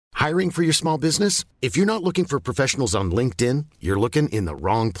Hiring for your small business? If you're not looking for professionals on LinkedIn, you're looking in the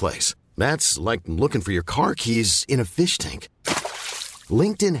wrong place. That's like looking for your car keys in a fish tank.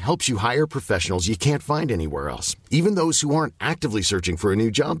 LinkedIn helps you hire professionals you can't find anywhere else, even those who aren't actively searching for a new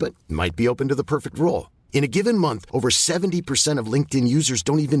job but might be open to the perfect role. In a given month, over 70% of LinkedIn users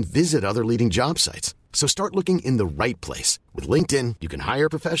don't even visit other leading job sites. So start looking in the right place. With LinkedIn, you can hire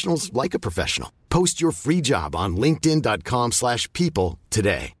professionals like a professional. Post your free job on linkedin.com/people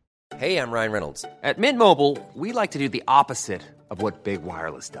today. Hey, I'm Ryan Reynolds. At Mint Mobile, we like to do the opposite of what Big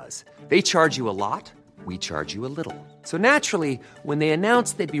Wireless does. They charge you a lot, we charge you a little. So naturally, when they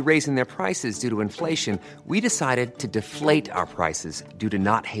announced they'd be raising their prices due to inflation, we decided to deflate our prices due to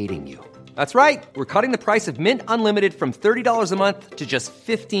not hating you. That's right. We're cutting the price of Mint Unlimited from $30 a month to just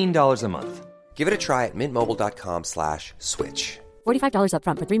 $15 a month. Give it a try at mintmobile.com/switch. $45 up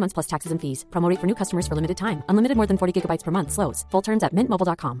front for 3 months plus taxes and fees. Promo rate for new customers for limited time. Unlimited more than 40 gigabytes per month. Slows full terms at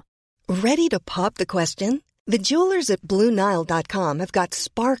mintmobile.com. Ready to pop the question? The jewelers at BlueNile.com have got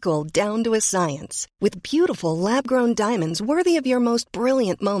sparkle down to a science with beautiful lab-grown diamonds worthy of your most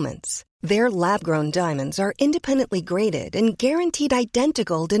brilliant moments. Their lab-grown diamonds are independently graded and guaranteed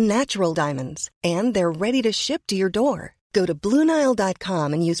identical to natural diamonds, and they're ready to ship to your door. Go to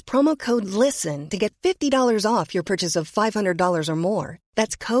BlueNile.com and use promo code LISTEN to get $50 off your purchase of $500 or more.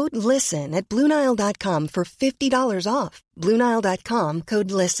 That's code LISTEN at BlueNile.com for $50 off. BlueNile.com,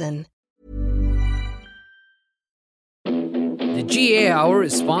 code LISTEN. The GAA Hour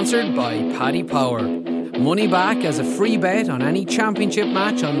is sponsored by Paddy Power. Money back as a free bet on any championship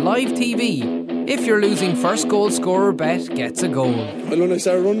match on live TV. If you're losing, first goal scorer bet gets a goal. And when I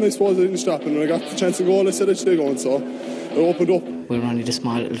started running, I suppose I didn't stop, and when I got the chance to goal, I said I should go, so I opened up. We're only the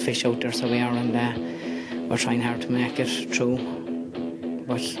small little fish out there, so we are, and we're trying hard to make it through.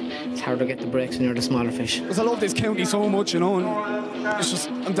 But it's hard to get the breaks when you're the smaller fish. Because I love this county so much, and it's just,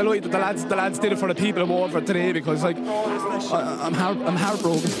 I'm delighted that the lads did it for the people of Wexford today, because I'm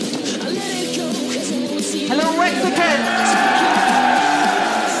heartbroken. Hello, Wexford.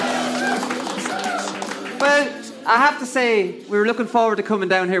 Well, I have to say, we were looking forward to coming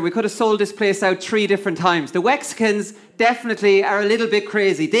down here. We could have sold this place out 3 different times. The Wexicans definitely are a little bit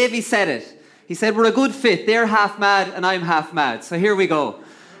crazy. Davey said it. He said, we're a good fit. They're half mad and I'm half mad. So here we go.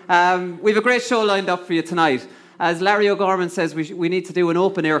 We have a great show lined up for you tonight. As Larry O'Gorman says, we need to do an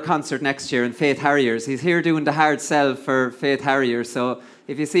open-air concert next year in Faith Harriers. He's here doing the hard sell for Faith Harriers. So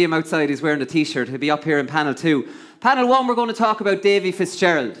if you see him outside, he's wearing a T-shirt. He'll be up here in panel 2. Panel 1, we're going to talk about Davy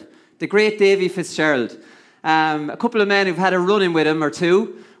Fitzgerald, the great Davy Fitzgerald. A couple of men who've had a run-in with him or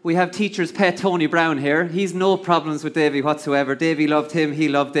two. We have teacher's pet Tony Brown here. He's no problems with Davy whatsoever. Davy loved him, he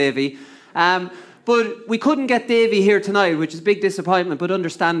loved Davy. But we couldn't get Davy here tonight, which is a big disappointment, but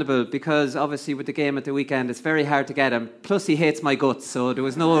understandable, because obviously with the game at the weekend, it's very hard to get him. Plus, he hates my guts, so there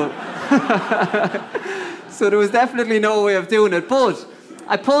was no... so there was definitely no way of doing it. But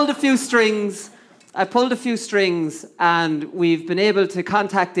I pulled a few strings, and we've been able to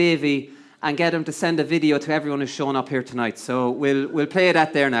contact Davy and get him to send a video to everyone who's shown up here tonight. So we'll play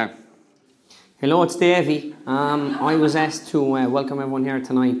that there now. Hello, it's Davey. I was asked to welcome everyone here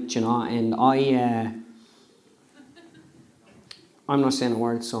tonight, you know, and I'm not saying a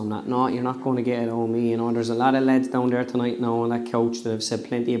word, so I'm not. No, you're not going to get it on me, you know. There's a lot of lads down there tonight now on that couch that have said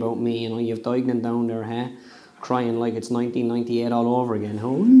plenty about me, you know. You've Dignan down there, crying like it's 1998 all over again.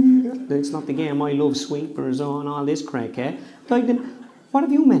 Oh, it's not the game I love, sweepers and all this crack, Dignan, what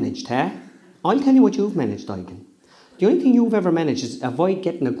have you managed, I'll tell you what you've managed, Dignan. The only thing you've ever managed is avoid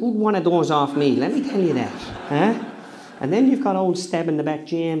getting a good one of those off me. Let me tell you that. And then you've got old stab in the back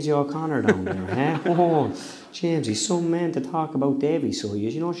James O'Connor down there. Oh, James, he's some man to talk about Davy, so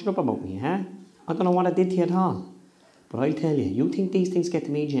you know, shut up about me. I don't know what I did to you at all. But I'll tell you, you think these things get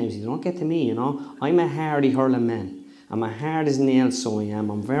to me, James. They don't get to me, you know. I'm a hardy hurling man. I'm a hard as nails, so I am.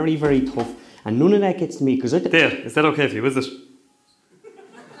 I'm very, very tough. And none of that gets to me. Because Dale, is that okay for you, is it?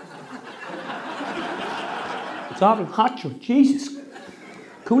 It's awful hot, Jesus.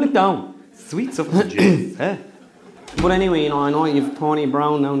 Cool it down. Sweet stuff, James. But anyway, you know, I know you've Tony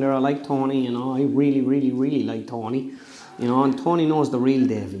Brown down there. I like Tony, you know. I really, really, really like Tony. You know, and Tony knows the real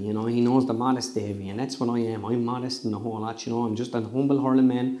Davy, you know. He knows the modest Davy, and that's what I am. I'm modest in the whole lot, you know. I'm just a humble hurling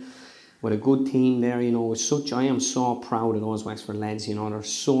man with a good team there, you know. I am so proud of those Wexford lads, you know. They're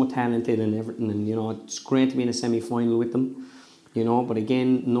so talented and everything, and, you know, it's great to be in a semi-final with them. You know, but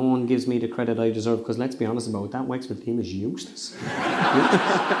again, no one gives me the credit I deserve, because let's be honest about it, that Wexford team is useless.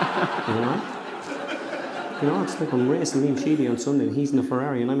 You know, it's like I'm racing Liam Sheedy on Sunday and he's in a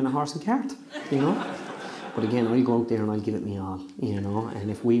Ferrari and I'm in a horse and cart, you know. But again, I'll go out there and I'll give it me all, you know, and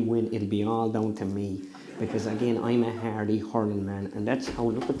if we win, it'll be all down to me. Because again, I'm a hardy hurling man, and that's how.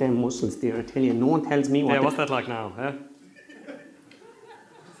 Look at them muscles there. I tell you, no one tells me what. Yeah, what's that like now? Eh?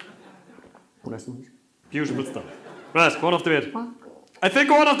 Oh, that's nice. Beautiful stuff. Right, go on off the bed. What? I think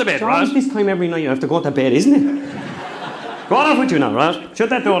go on off the bed, right? It's this time every night you have to go to bed, isn't it? Go on off with you now, right? Shut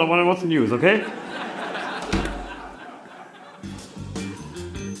that door. I want to watch the news, okay?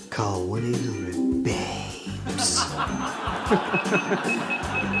 Call 1-800-BABES.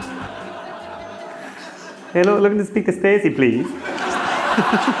 Hello, looking to speak to Stacey, please.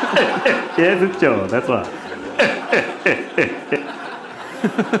 Yes, it's Joe. That's right.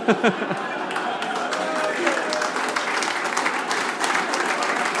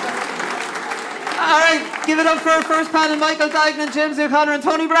 All right, give it up for our first panel, Michael Dignan, James O'Connor and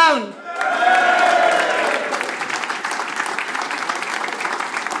Tony Brown.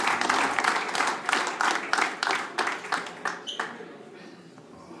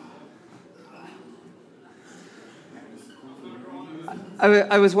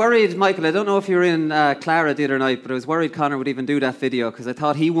 I was worried, Michael, I don't know if you were in Clara the other night, but I was worried Conor would even do that video because I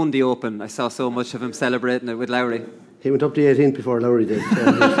thought he won the Open. I saw so much of him celebrating it with Lowry. He went up to 18th before Lowry did.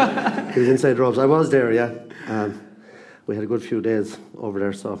 He was inside ropes. I was there, yeah. We had a good few days over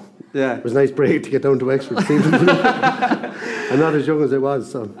there, so yeah, it was a nice break to get down to Wexford. I'm not as young as I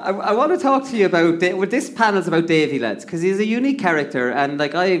was, so. I want to talk to you about this panel's about Davy, lads, because he's a unique character, and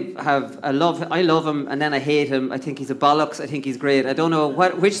like I love him, and then I hate him. I think he's a bollocks. I think he's great. I don't know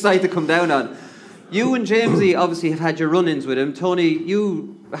which side to come down on. You and Jamesy obviously have had your run-ins with him. Tony,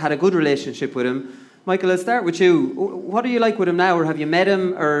 you had a good relationship with him. Michael, I'll start with you. What are you like with him now, or have you met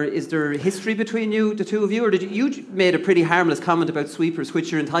him, or is there history between you, the two of you, or did you made a pretty harmless comment about sweepers,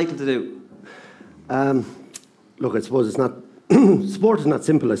 which you're entitled to do? Look, I suppose it's not. Sport is not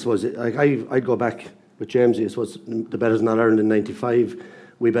simple, I suppose. I'd go back with Jamesy. I suppose the bet is not Ireland in '95.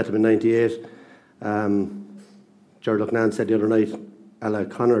 We bet him in '98. Gerard Lucknan said the other night, Ella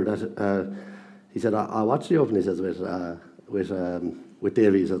Connor, that he said, "I watched the Open." He says with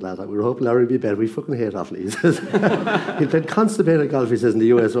Davy, he says, "Lad, we were hoping Larry would be better. We fucking hate Offaly." He says, he played constipated golf, he says, in the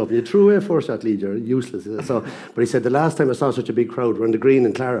US Open. You threw away a four-shot lead, you're useless. So, but he said, the last time I saw such a big crowd, we're on the green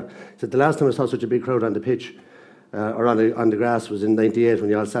in Clara, he said, the last time I saw such a big crowd on the pitch, or on the grass, was in '98 when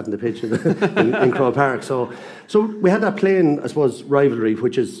you all sat on the pitch in Crow Park. So we had that playing, I suppose, rivalry,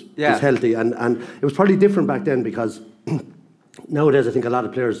 which is healthy. And it was probably different back then because nowadays I think a lot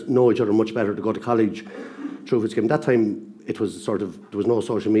of players know each other much better to go to college through this game. That time, it was sort of, there was no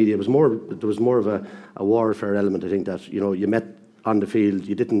social media. There was more of a warfare element. I think that, you met on the field,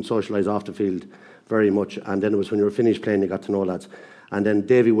 you didn't socialise off the field very much, and then it was when you were finished playing you got to know lads. And then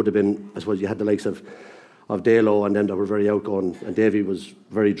Davy would have been, I suppose, you had the likes of Dalo and them that were very outgoing, and Davy was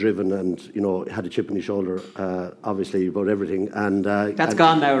very driven and had a chip on his shoulder, obviously, about everything. And that's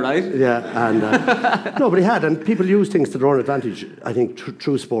gone now, right? Yeah, and no, but he had, and people used things to their own advantage, I think,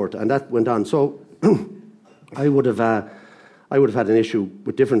 through sport, and that went on. So I would have had an issue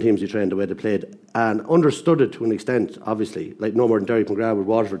with different teams he trained, the way they played, and understood it to an extent, obviously, like no more than Derek McGrath with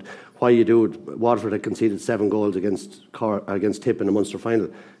Waterford. Why you do it? Waterford had conceded 7 goals against Tip in the Munster final.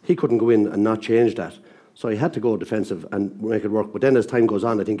 He couldn't go in and not change that. So he had to go defensive and make it work. But then as time goes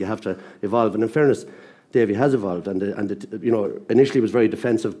on, I think you have to evolve. And in fairness, Davy has evolved. And initially was very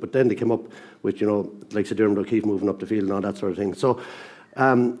defensive, but then they came up with, like Sir Dermot O'Keefe moving up the field and all that sort of thing. So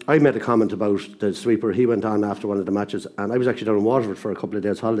I made a comment about the sweeper. He went on after one of the matches, and I was actually down in Waterford for a couple of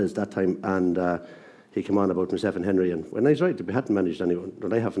days' holidays that time, and he came on about myself and Henry. And when I was right, we hadn't managed anyone.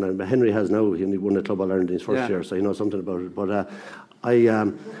 Well, I haven't. But Henry has now. He won the Club All-Ireland in his first year, so he knows something about it. But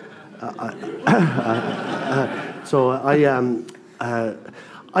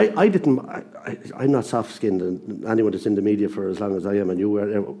I'm not soft-skinned, and anyone that's in the media for as long as I am, and you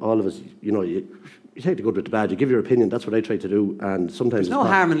were, all of us, you take the good with the bad. You give your opinion. That's what I try to do. And sometimes there's no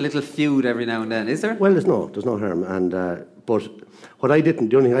harm in a little feud every now and then, is there? Well, there's no harm. And but what the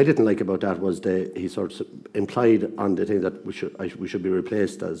only thing I didn't like about that was he sort of implied on the thing that we should be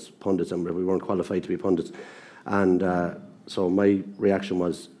replaced as pundits, and we weren't qualified to be pundits. And so my reaction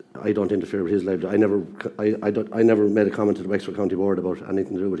was, I don't interfere with his life. I never made a comment to the Wexford County Board about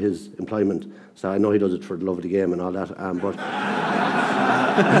anything to do with his employment. So I know he does it for the love of the game and all that. But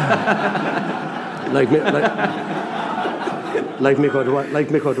like Mick O'Dwyer.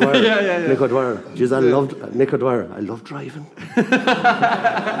 Mick O'Dwyer. Jeez, I loved Mick O'Dwyer. I love driving.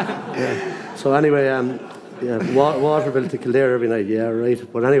 Yeah. So anyway, Waterville to Kildare every night. Yeah, right.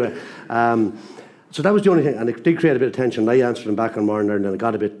 But anyway. So that was the only thing, and it did create a bit of tension. I answered him back on morning, and it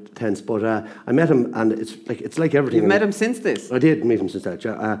got a bit tense. But I met him, and it's like everything. You've met him since this? I did meet him since that.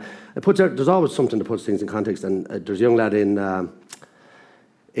 Yeah. There's always something that puts things in context. And there's a young lad in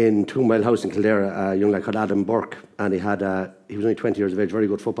in 2 Mile House in Kildare, a young lad called Adam Burke, and he was only 20 years of age, very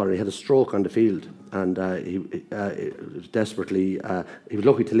good footballer. He had a stroke on the field, and he was desperately. He was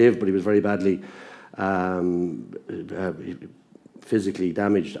lucky to live, but he was very badly physically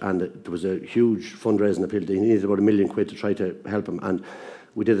damaged, and there was a huge fundraising appeal. He needed about £1 million to try to help him, and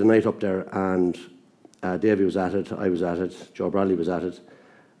we did a night up there, and Davy was at it, I was at it, Joe Bradley was at it,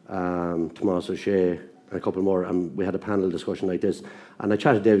 Tomás O'Shea, and a couple more, and we had a panel discussion like this. And I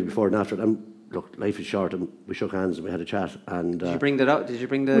chatted to Davy before and after it, and look, life is short, and we shook hands and we had a chat. And did you bring that up? Did you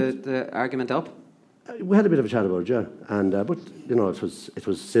bring the argument up? We had a bit of a chat about it, yeah. And but you know, it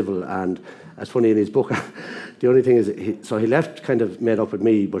was civil, and it's funny in his book. The only thing is, he left kind of made up with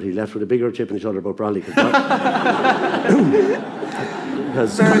me, but he left with a bigger chip in his shoulder about Bradley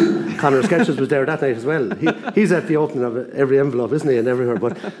because Conor Sketches was there that night as well. He's at the opening of every envelope, isn't he, and everywhere.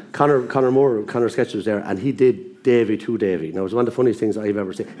 But Conor Sketches was there, and he did Davy to Davy. Now, it was one of the funniest things I've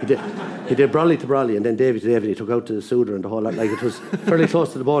ever seen. He did Bradley to Bradley, and then Davy to Davy. He took out the Suder and the whole lot. Like, it was fairly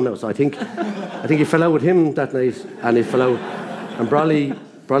close to the bone now. So I think he fell out with him that night, and he fell out. And Bradley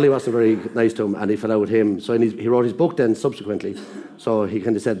wasn't very nice to him, and he fell out with him. So he wrote his book then subsequently. So he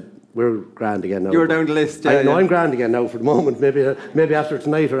kind of said, we're grand again now. You're down the list, yeah. I'm grand again now for the moment. Maybe after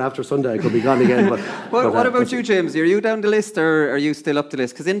tonight or after Sunday I could be gone again. But what about you, James? Are you down the list or are you still up the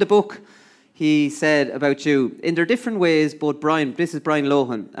list? Because in the book he said about you, in their different ways, both Brian, this is Brian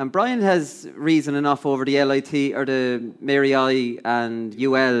Lohan, and Brian has reason enough over the LIT or the Mary I and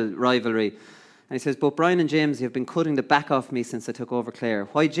UL rivalry. And he says, both Brian and Jamesy have been cutting the back off me since I took over Clare.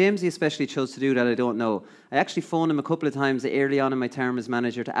 Why Jamesy especially chose to do that, I don't know. I actually phoned him a couple of times early on in my term as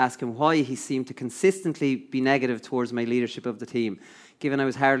manager to ask him why he seemed to consistently be negative towards my leadership of the team, given I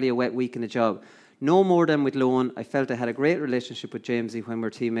was hardly a wet week in the job. No more than with Lohan, I felt I had a great relationship with Jamesy when we were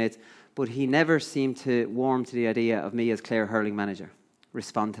teammates, but he never seemed to warm to the idea of me as Clare hurling manager.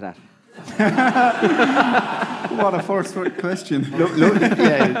 Respond to that. What a first question.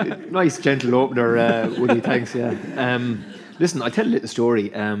 Yeah, nice gentle opener, Woody, thanks, yeah. Listen, I'll tell you a little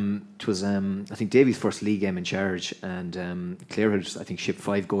story. It was, I think, Davy's first league game in charge, and Clare had, I think, shipped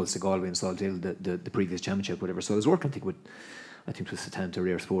 5 goals to Galway and Salthill the previous championship, whatever. So I was working, I think it was Satanta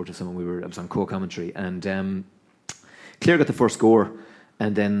Rare Sport or someone. I was on co-commentary, and Clare got the first score,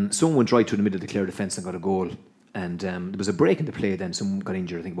 and then someone went right through the middle of the Clare defence and got a goal. And there was a break in the play then, someone got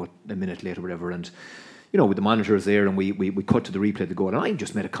injured, I think about a minute later or whatever, and you know, with the monitors there, and we cut to the replay of the goal, and I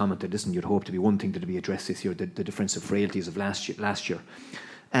just made a comment that, listen, you'd hope to be one thing to be addressed this year, the defensive frailties of last year.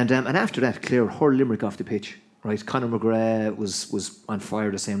 And after that, Clare hurled Limerick off the pitch, right? Conor McGrath was on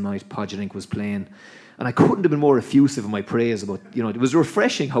fire the same night, Podgenick was playing, and I couldn't have been more effusive in my praise about, you know, it was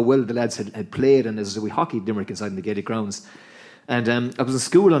refreshing how well the lads had played, and as we hockeyed Limerick inside in the Gaelic grounds. And I was in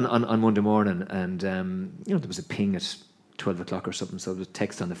school on Monday morning, and you know, there was a ping at 12 o'clock or something, so there was a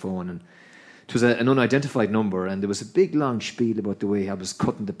text on the phone, and it was an unidentified number, and there was a big long spiel about the way I was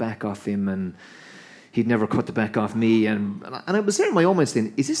cutting the back off him, and he'd never cut the back off me, and I was there in my own mind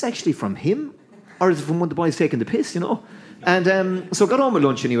saying, is this actually from him, or is it from one of the boys taking the piss, you know? And so I got home at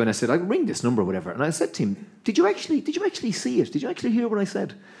lunch anyway, and I said, I'll ring this number or whatever, and I said to him, did you actually see it? Did you actually hear what I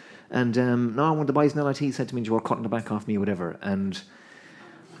said? And no, one of the boys in LIT said to me, you were cutting the back off me or whatever. And,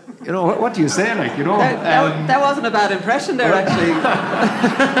 you know, what do you say, like, you know? That wasn't a bad impression there, actually.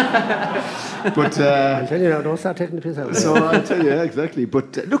 But I'll tell you now, don't start taking the piss out. So I'll tell you, yeah, exactly.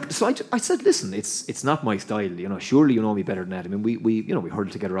 But look, so I said, listen, it's not my style, you know, surely you know me better than that. I mean, we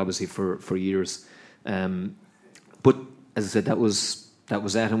hurled together, obviously, for years. But, as I said, that was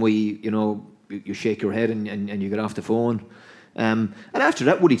that, and you shake your head and you get off the phone. And after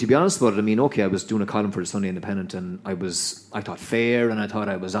that, Woody, to be honest about it, I mean, okay, I was doing a column for the Sunday Independent, and I thought fair, and I thought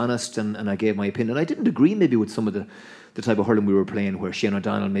I was honest, and I gave my opinion. I didn't agree maybe with some of the type of hurling we were playing, where Shane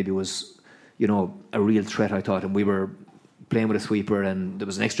O'Donnell maybe was, you know, a real threat, I thought, and we were playing with a sweeper, and there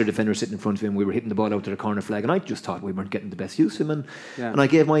was an extra defender sitting in front of him, we were hitting the ball out to the corner flag, and I just thought we weren't getting the best use of him, and I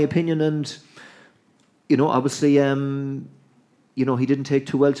gave my opinion, and, you know, obviously, you know, he didn't take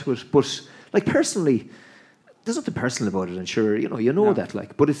too well to it, but, like, personally, there's nothing personal about it, and sure, you know that,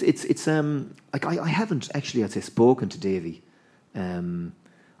 like, but it's like I haven't actually, I'd say, spoken to Davy.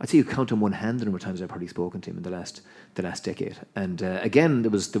 I'd say you count on one hand the number of times I've probably spoken to him in the last decade. And again,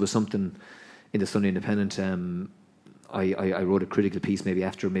 there was something in the Sunday Independent. I wrote a critical piece maybe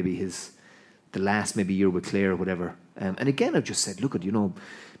after the last year with Clare or whatever. And again, I've just said, look,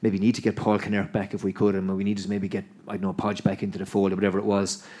 maybe need to get Paul Kinnaird back if we could, and we need to maybe get, I don't know, Podge back into the fold or whatever it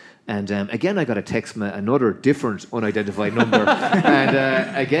was. And again, I got a text from another different unidentified number.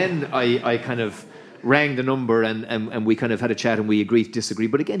 And again, I kind of rang the number and we kind of had a chat and we agreed to disagree.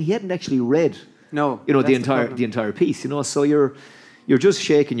 But again, he hadn't actually read, the entire piece. You know, so you're just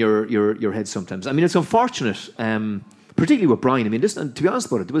shaking your head sometimes. I mean, it's unfortunate, particularly with Brian. I mean, and to be honest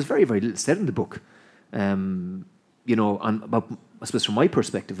about it, there was very, very little said in the book. About, I suppose, from my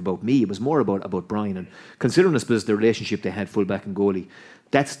perspective about me, it was more about Brian, and considering, I suppose, the relationship they had, fullback and goalie,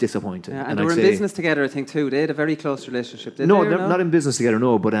 that's disappointing. Yeah, and they were in business together, I think, too. They had a very close relationship. No, they're not in business together,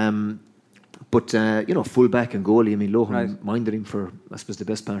 no. But fullback and goalie. I mean, Lohan minded him for, I suppose, the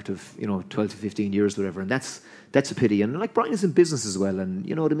best part of 12 to 15 years, whatever. And that's a pity. And like Brian is in business as well, and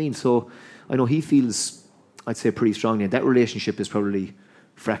you know what I mean. So I know he feels, I'd say, pretty strongly, and that relationship is probably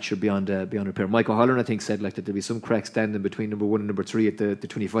fractured beyond repair. Michael Holland, I think, said like that there'll be some crack standing between number 1 and number 3 at the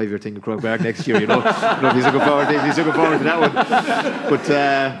 25-year thing in Croke Park next year. You know, if he's looking forward to that one. But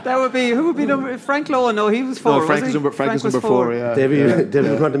that would be, who would be number? Frank Lohan? No, he was 4. No, Frank was number 4. Yeah, David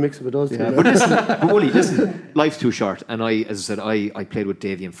would want to mix it with those two. Yeah. But listen, life's too short. And as I said, I played with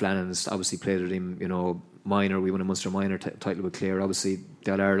Davy and Flannan's. Obviously, played with him. Minor. We won a Munster minor title with Clare. Obviously,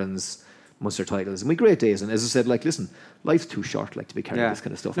 the All Ireland's Munster titles, and we great days. And as I said, like, listen, life's too short, like, to be carrying this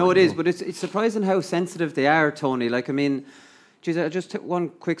kind of stuff. No, it is, but it's surprising how sensitive they are, Tony. Like, I mean, geez, I just took one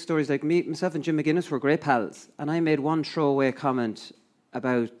quick story. Like, myself and Jim McGuinness were great pals, and I made one throwaway comment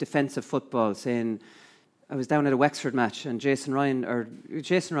about defensive football, saying I was down at a Wexford match, and Jason Ryan,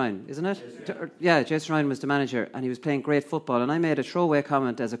 isn't it? Jason Ryan was the manager, and he was playing great football, and I made a throwaway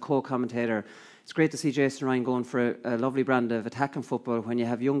comment as a co-commentator. It's great to see Jason Ryan going for a lovely brand of attacking football when you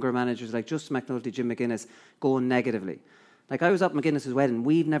have younger managers like Justin McNulty, Jim McGuinness going negatively. Like, I was at McGuinness's wedding.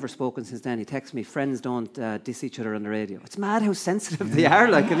 We've never spoken since then. He texts me, friends don't diss each other on the radio. It's mad how sensitive they are.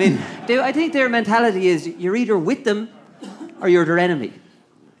 Like, I mean, I think their mentality is you're either with them or you're their enemy.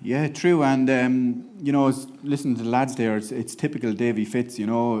 Yeah, true. And, listening to the lads there, it's typical Davy Fitz,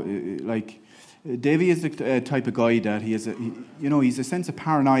 like... Davy is the type of guy that he's a sense of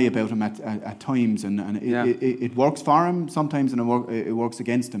paranoia about him at times, and it works for him sometimes, and it works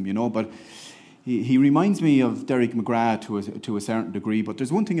against him, But he reminds me of Derek McGrath to a certain degree. But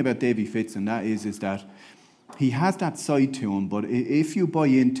there's one thing about Davy Fitz, and that is that he has that side to him. But if you buy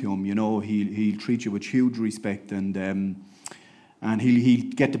into him, he'll treat you with huge respect, and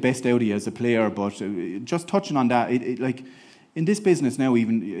he'll get the best out of you as a player. But just touching on that, like. In this business now,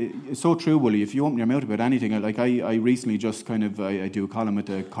 even, it's so true, Willie, if you open your mouth about anything, like I recently just I do a column at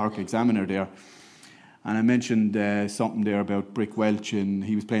the Cork Examiner there, and I mentioned something there about Brick Welch, and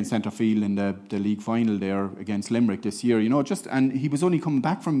he was playing centre field in the league final there against Limerick this year, and he was only coming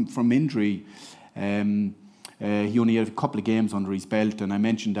back from injury. He only had a couple of games under his belt, and I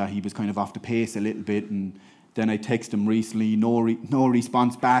mentioned that he was kind of off the pace a little bit, and then I texted him recently, no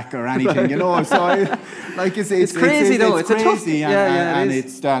response back or anything, So it's crazy though. It's crazy, and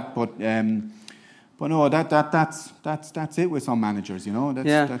it's that. But no, that's it with some managers,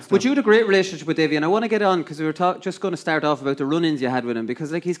 But you had a great relationship with Davy, and I want to get on because we were just going to start off about the run-ins you had with him,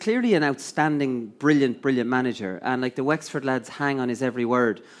 because like he's clearly an outstanding, brilliant manager, and like the Wexford lads hang on his every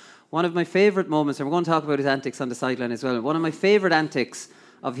word. One of my favourite moments, and we're going to talk about his antics on the sideline as well. One of my favourite antics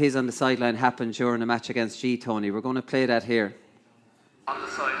of his on the sideline happened during a match against G, Tony. We're going to play that here. On the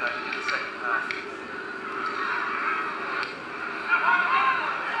sideline in the second half.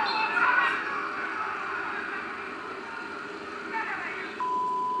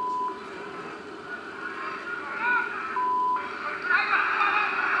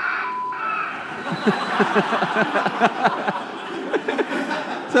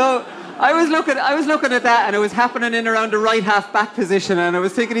 So I was looking at that, and it was happening in around the right half back position, and I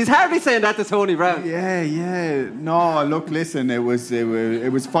was thinking he's hardly saying that to Tony Brown. Yeah. No, look, listen, it was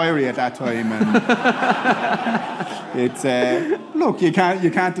fiery at that time, and it's look, you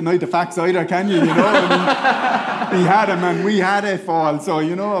can't deny the facts either, can you? I mean, he had him, and we had a fall, so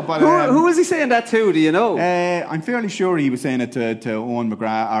But who was he saying that to? Do you know? I'm fairly sure he was saying it to Owen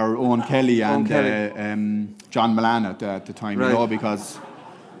McGrath or Owen Kelly and John Milan at the time, right. Because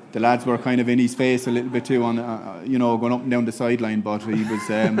the lads were kind of in his face a little bit too on, going up and down the sideline. But he was,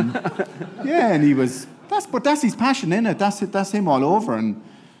 and he was. That's his passion, innit? That's him all over, and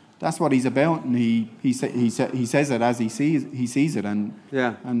that's what he's about. And he says it as he sees it, and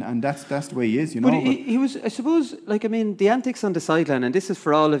and that's the way he is, But he was, I suppose, like, I mean, the antics on the sideline, and this is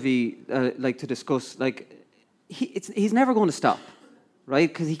for all of you, like, to discuss. Like, he's never going to stop. Right,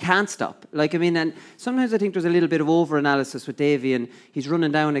 because he can't stop. Like, I mean, and sometimes I think there's a little bit of over-analysis with Davy, and he's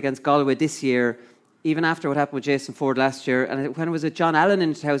running down against Galway this year, even after what happened with Jason Ford last year. And when it was at John Allen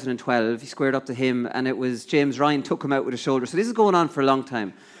in 2012, he squared up to him, and it was James Ryan took him out with his shoulder. So this is going on for a long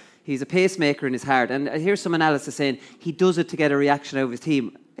time. He's a pacemaker in his heart. And here's some analysis saying he does it to get a reaction out of his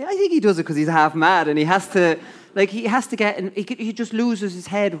team. I think he does it because he's half mad, and he has to get, and he just loses his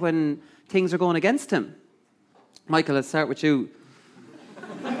head when things are going against him. Michael, let's start with you.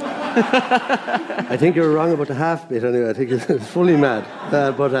 I think you're wrong about the half bit anyway. I think it's fully mad.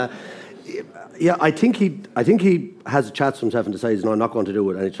 Yeah, I think he has a chat to himself and decides, no, I'm not going to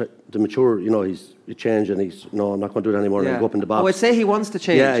do it. And the mature, he's changed and he's, no, I'm not going to do it anymore. And go up in the box. Oh, I'd say he wants to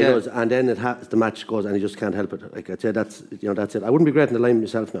change. Yeah, he does. And then the match goes and he just can't help it. Like I'd say that's it. I wouldn't be great in the line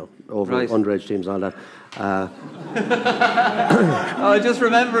myself now over underage teams and all that. I just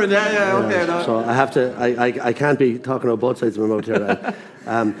remember it. Yeah, okay. No. So I have to. I can't be talking about both sides of my mouth here.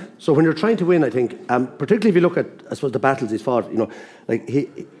 So when you're trying to win, I think, particularly if you look at, I suppose, the battles he's fought, like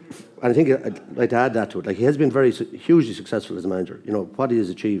and I think I'd like to add that to it. Like he has been hugely successful as a manager. What he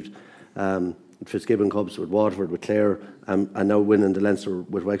has achieved, Fitzgibbon Cubs with Waterford, with Clare, and now winning the Leinster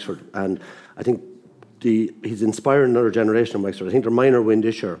with Wexford. And I think he's inspiring another generation in Wexford. I think their minor win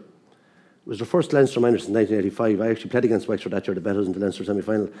this year was their first Leinster minor since 1985. I actually played against Wexford that year. The bet was in the Leinster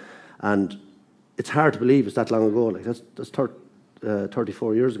semi-final, and it's hard to believe it's that long ago. Like that's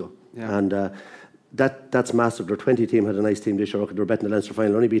 34 years ago, and that's massive. Their 20 team had a nice team this year. They were betting the Leinster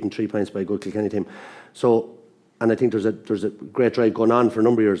final, only beaten 3 points by a good Kilkenny team. So, and I think there's a great drive going on for a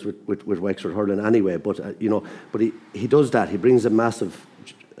number of years with Wexford hurling anyway. But but he does that. He brings a massive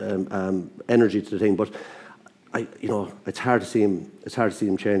energy to the thing. But it's hard to see him. It's hard to see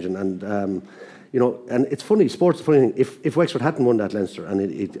him changing. And and it's funny. Sports is a funny thing. If Wexford hadn't won that Leinster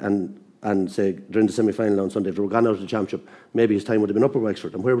and say during the semi-final on Sunday, if they were gone out of the championship, maybe his time would have been up at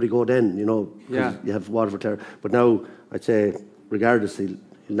Wexford. And where would he go then? You have Waterford, Clare. But now I'd say, regardless, he'll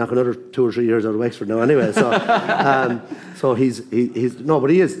knock another 2 or 3 years out of Wexford now anyway. So, so he's no, but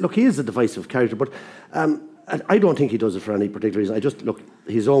he is. Look, he is a divisive character. But I don't think he does it for any particular reason. I just look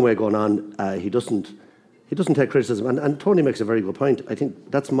his own way going on. He doesn't take criticism. And Tony makes a very good point. I think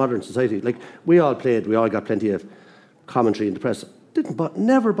that's modern society. Like we all got plenty of commentary in the press.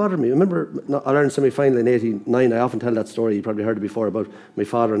 Never bothered me. I remember All-Ireland semi-final in '89. I often tell that story. You probably heard it before about my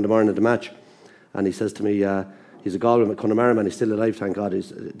father in the morning of the match, and he says to me, he's a Galway at Connemara man. He's still alive, thank God. This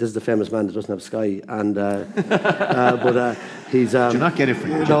is the famous man that doesn't have Sky, and but he's. Do not get it for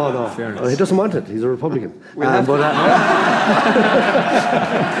you. No. He doesn't want it. He's a Republican. But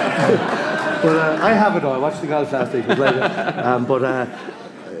I have it all. I watched the golf last week.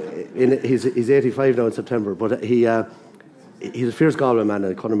 He's 85 now in September. But he's a fierce Galway man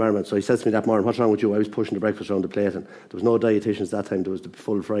and a Connemara man. So he says to me that morning, "What's wrong with you?" I was pushing the breakfast around the plate, and there was no dietitians that time. There was the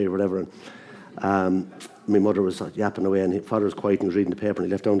full fry or whatever. And my mother was yapping away, and his father was quiet and was reading the paper. And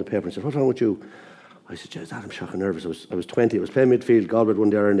he left down the paper and said, "What's wrong with you?" I said, "Dad, I'm shocking nervous." I was 20. I was playing midfield. Galway won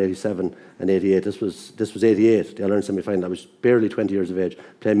the Ireland in '87 and '88. This was '88, the Ireland semi-final. I was barely 20 years of age,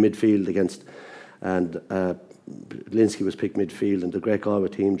 playing midfield against, and Linsky was picked midfield, and the great Galway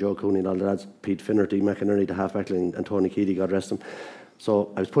team, Joe Cooney and all the lads, Pete Finnerty, McInerney, the half-back line, and Tony Keady, God rest him. So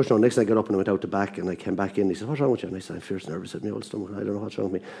I was pushing on. Next thing I got up and I went out the back, and I came back in. He said, "What's wrong with you?" And I said, "I'm fierce nervous." I said, "My old stomach, I don't know what's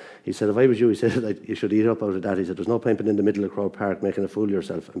wrong with me." He said, "If I was you," he said, "you should eat up out of that." He said, "There's no point being in the middle of Crow Park making a fool of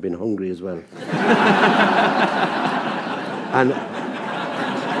yourself and being hungry as well." And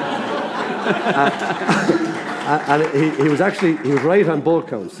he was right on both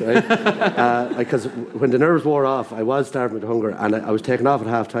counts, right? Because when the nerves wore off, I was starving with hunger, and I was taken off at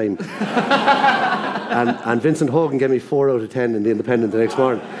half time. and Vincent Hogan gave me 4 out of 10 in the Independent the next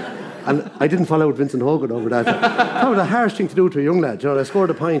morning. And I didn't follow with Vincent Hogan over that. That was a harsh thing to do to a young lad. I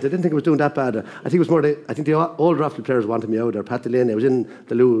scored a point. I didn't think I was doing that bad. I think it was more. I think the older Offaly players wanted me out there. Pat Delaney. I was in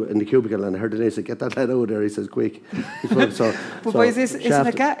the loo in the cubicle, and I heard Delaney say, "Get that lad out there." He says, "Quick." But boys, isn't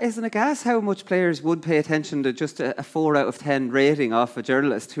it gas how much players would pay attention to just a 4 out of 10 rating off a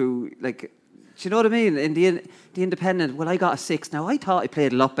journalist who, like, do you know what I mean? In the Independent, well, I got a 6. Now I thought I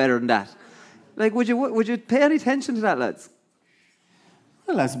played a lot better than that. Like, would you pay any attention to that, lads?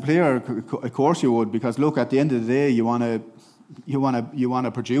 Well, as a player, of course you would, because look, at the end of the day, you want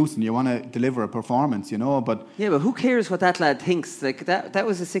to produce and you want to deliver a performance, But yeah, but who cares what that lad thinks? Like that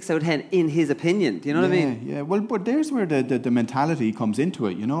was a 6 out of 10 in his opinion. Do you know what I mean? Yeah. Well, but there's where the mentality comes into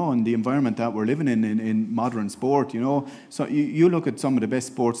it, and the environment that we're living in modern sport, So you look at some of the best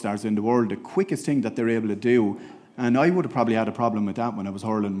sports stars in the world. The quickest thing that they're able to do, and I would have probably had a problem with that when I was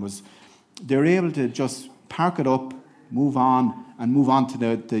hurling, was they're able to just park it up, move on to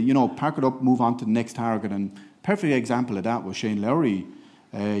the park it up, move on to the next target. And perfect example of that was Shane Lowry,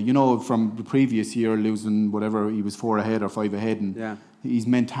 from the previous year losing whatever, he was 4 ahead or 5 ahead, and his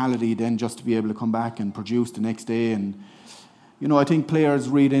mentality then just to be able to come back and produce the next day. And I think players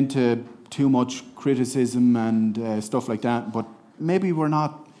read into too much criticism and stuff like that, but maybe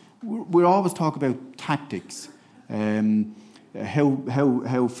we always talk about tactics.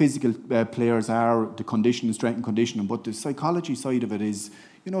 How physical players are, the conditioning, strength and conditioning, but the psychology side of it is,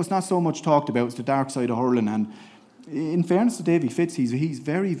 it's not so much talked about. It's the dark side of hurling, and in fairness to Davy Fitz, he's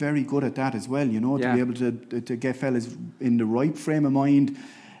very, very good at that as well, you know, to be able to get fellas in the right frame of mind,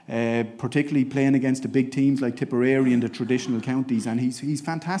 particularly playing against the big teams like Tipperary and the traditional counties, and he's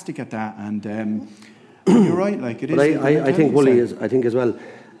fantastic at that. And you're right, like it is. I think Wooly is. I think as well.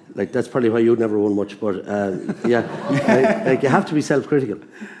 Like that's probably why you'd never won much, but like you have to be self-critical,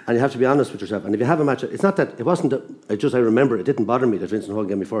 and you have to be honest with yourself. And if you have a match, it's not that it wasn't. I remember it didn't bother me that Vincent Hall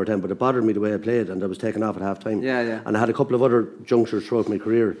gave me 4 or 10, but it bothered me the way I played, and I was taken off at half time. And I had a couple of other junctures throughout my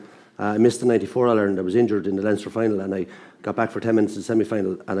career. I missed the '94 All-Ireland. I was injured in the Leinster final, and I got back for 10 minutes in the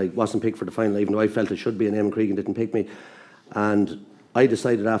semi-final, and I wasn't picked for the final, even though I felt I should be, and Eamon Cregan didn't pick me. And I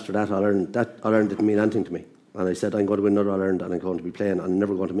decided after that All-Ireland didn't mean anything to me. And I said, I'm going to win another All-Ireland and I'm going to be playing. I'm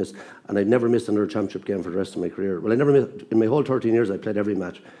never going to miss. And I'd never missed another championship game for the rest of my career. Well, I never missed. In my whole 13 years, I played every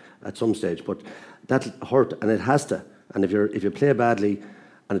match at some stage. But that hurt, and it has to. And if you play badly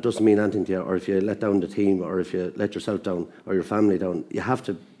and it doesn't mean anything to you, or if you let down the team, or if you let yourself down, or your family down, you have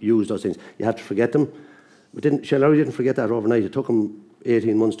to use those things. You have to forget them. Shane Lowry didn't forget that overnight. It took him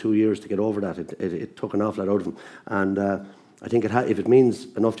 18 months, 2 years to get over that. It took an awful lot out of him. And I think if it means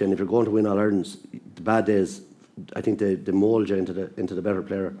enough to you, and if you're going to win All-Irelands, the bad days, I think they mould you into the better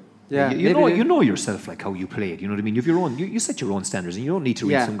player. Yeah, you know yourself, like how you played. You know what I mean? You set your own standards, and you don't need to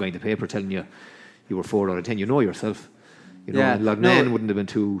read some guy in the paper telling you were 4 out of 10. You know yourself. You know, and Lognan wouldn't have been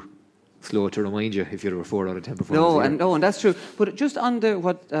too slow to remind you if you were 4 out of 10 performance. And that's true. But just on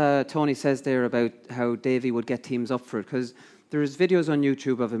what Tony says there about how Davy would get teams up for it, because there's videos on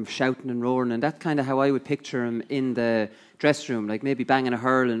YouTube of him shouting and roaring, and that's kind of how I would picture him in the dressing room, like maybe banging a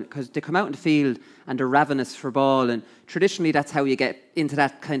hurl, and because they come out in the field and they're ravenous for ball, and traditionally that's how you get into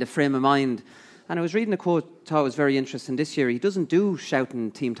that kind of frame of mind. And I was reading a quote, thought it was very interesting this year. He doesn't do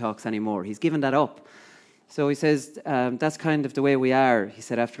shouting team talks anymore. He's given that up. So he says, that's kind of the way we are, he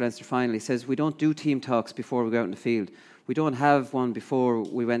said after Leinster final. He says, we don't do team talks before we go out in the field. We don't have one before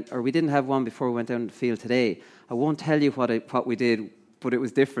we went, or we didn't have one before we went down the field today. I won't tell you what we did, but it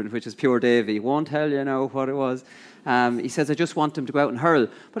was different, which is pure Davy. Won't tell you now what it was. He says, I just want them to go out and hurl.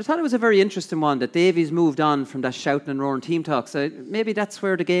 But I thought it was a very interesting one, that Davy's moved on from that shouting and roaring team talk. So maybe that's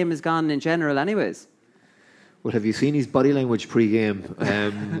where the game has gone in general anyways. Well, have you seen his body language pre-game?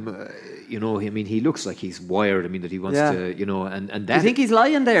 You know, I mean, he looks like he's wired. I mean, that he wants to, you know, and that. Do you think he's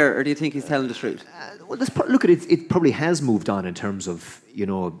lying there, or do you think he's telling the truth? Well, look at it. It probably has moved on in terms of, you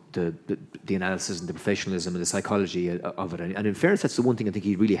know, the analysis and the professionalism and the psychology of it. And in fairness, that's the one thing I think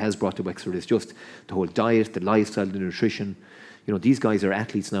he really has brought to Wexford, is just the whole diet, the lifestyle, the nutrition. You know, these guys are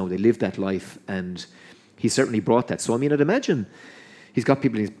athletes now. They live that life, and he certainly brought that. So, I mean, I'd imagine he's got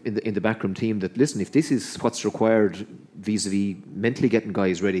people in the backroom team that, listen, if this is what's required vis-a-vis mentally getting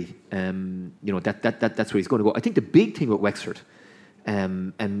guys ready, you know, that's where he's going to go. I think the big thing with Wexford,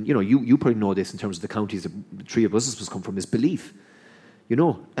 and you know, you probably know this in terms of the counties the three of us come from, is belief. You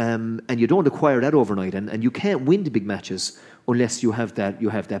know, and you don't acquire that overnight, and you can't win the big matches unless you have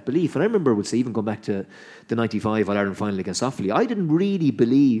that belief. And I remember, would say, even going back to the '95 All-Ireland final against Offaly, I didn't really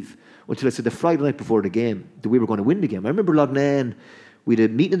believe until I said the Friday night before the game that we were going to win the game. I remember Lognan, we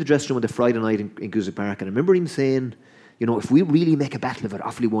had a meeting in the dressing room on the Friday night in Guzik Park, and I remember him saying, you know, if we really make a battle of it,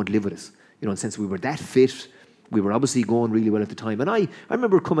 Offaly won't live with us. You know, and since we were that fit, we were obviously going really well at the time. And I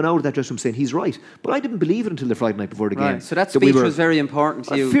remember coming out of that dressing room saying, he's right. But I didn't believe it until the Friday night before the game. So that speech was very important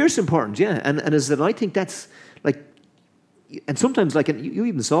to you. Fierce important, yeah. And as that, I think that's, like, and sometimes, like, and you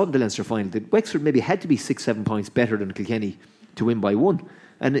even saw it in the Leinster final, that Wexford maybe had to be 6-7 points better than Kilkenny to win by 1.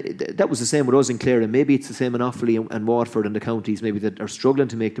 And that was the same with us in Clare, and maybe it's the same in Offaly and Waterford and the counties maybe that are struggling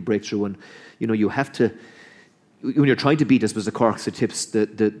to make the breakthrough. And, you know, you have to, when you're trying to beat, I suppose, the Corks, the Tips, the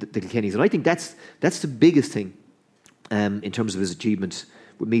Kilkennys. And I think that's the biggest thing in terms of his achievement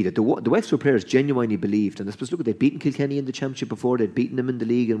with me, that the Wexford players genuinely believed. And I suppose, look, they'd beaten Kilkenny in the Championship before, they'd beaten them in the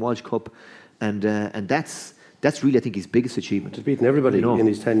league and Walsh Cup, and that's really, I think, his biggest achievement. He's beaten everybody in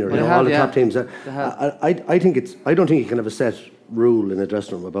his tenure. Well, all the top teams. I don't think you can have a set rule in a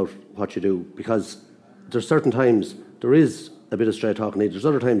dressing room about what you do, because there's certain times there is a bit of straight talk needed. There's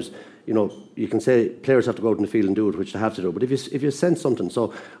other times, you know, you can say players have to go out in the field and do it, which they have to do. But if you sense something,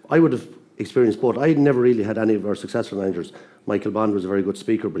 so I would have experienced both. I never really had any of our successful managers. Michael Bond was a very good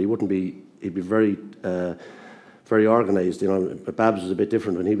speaker, but he'd be very very organised, you know. But Babs was a bit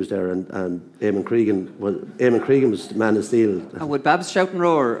different when he was there, and Eamon Cregan was the man of steel. And would Babs shout and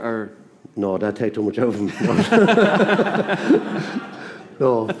roar, or? No, that'd take too much out of him.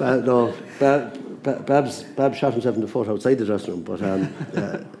 Babs shot himself in the foot outside the dressing room, but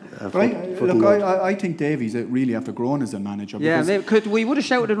I think Davies really after growing as a manager. Yeah, maybe, we would have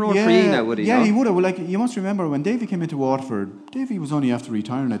shouted and roared for you now, would he? Yeah, he would have. Well, you must remember when Davy came into Waterford, Davy was only after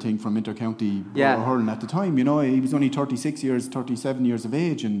retiring, I think, from inter-county hurling at the time. He was only 37 years of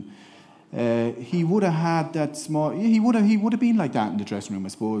age, and he would have had that small. He would have been like that in the dressing room, I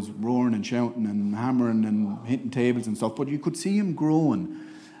suppose, roaring and shouting and hammering and hitting tables and stuff. But you could see him growing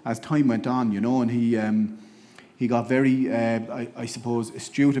as time went on, and he got very, I suppose,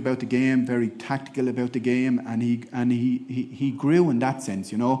 astute about the game, very tactical about the game, and he grew in that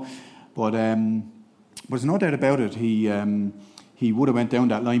sense, But there's no doubt about it. He would have went down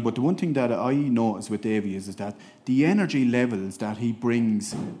that line. But the one thing that I notice with Davy is that the energy levels that he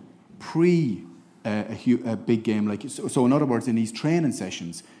brings a big game, like so. In other words, in these training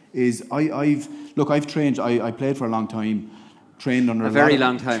sessions, I've trained. I played for a long time. Trained under a very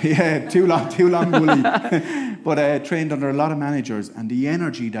long time. Yeah, too long, Willie. But trained under a lot of managers, and the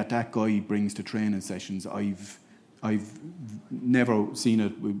energy that guy brings to training sessions, I've never seen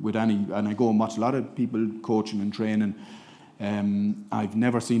it with any. And I go and watch a lot of people coaching and training. I've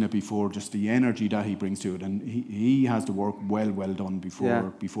never seen it before. Just the energy that he brings to it, and he has the work well done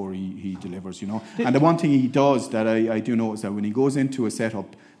before he delivers. And the one thing he does that I do notice that when he goes into a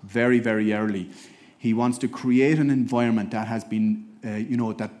setup very, very early, he wants to create an environment that has been,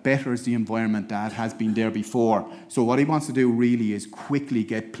 that betters the environment that has been there before. So what he wants to do really is quickly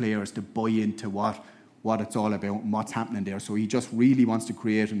get players to buy into what it's all about and what's happening there. So he just really wants to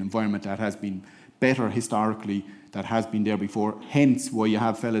create an environment that has been better historically, that has been there before. Hence why you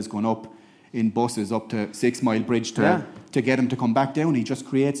have fellas going up in buses up to 6 Mile Bridge to get him to come back down. He just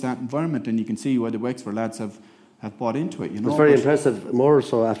creates that environment, and you can see why the Wexford lads have bought into it, It's very impressive, more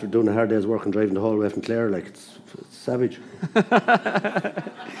so after doing a hard day's work and driving the whole way from Clare, like it's savage.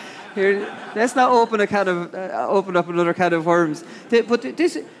 Here, let's not open up another can of worms. But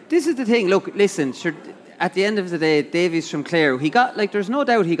this is the thing. Look, listen. Sure, at the end of the day, Davies from Clare, he got there's no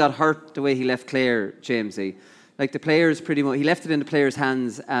doubt he got hurt the way he left Clare, Jamesy. Like the players, pretty much, he left it in the players'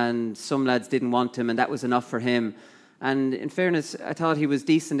 hands, and some lads didn't want him, and that was enough for him. And in fairness, I thought he was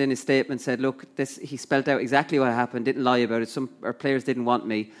decent in his statement, said, look, he spelt out exactly what happened, didn't lie about it. Our players didn't want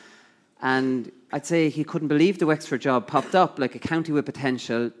me. And I'd say he couldn't believe the Wexford job popped up, like a county with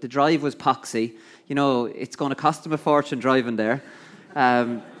potential. The drive was poxy. It's going to cost him a fortune driving there.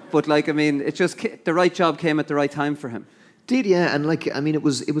 But it's just the right job came at the right time for him. Did, yeah. And it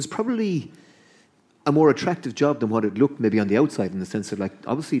was probably a more attractive job than what it looked maybe on the outside, in the sense that,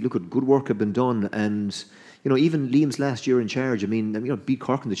 obviously, look at good work had been done, and even Liam's last year in charge, beat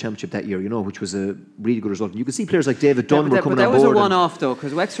Cork in the championship that year, which was a really good result. And you could see players like David Dunn were coming on board. But that was a one-off, though,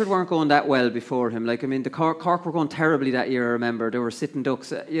 because Wexford weren't going that well before him. The Cork were going terribly that year, I remember. They were sitting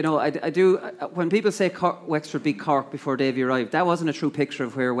ducks. I do... When people say Wexford beat Cork before Davy arrived, that wasn't a true picture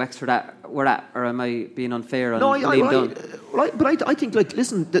of where Wexford were at, or am I being unfair on Liam Dunn? But I think,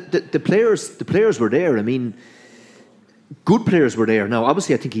 listen, the players were there. Good players were there. Now,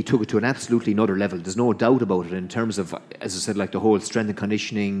 obviously, I think he took it to an absolutely another level. There's no doubt about it in terms of, as I said, the whole strength and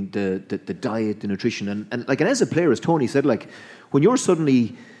conditioning, the diet, the nutrition. And as a player, as Tony said, when you're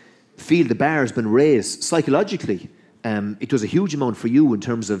suddenly feel the bar's been raised psychologically, it does a huge amount for you in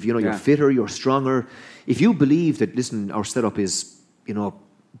terms of, you're fitter, you're stronger. If you believe that, listen, our setup is,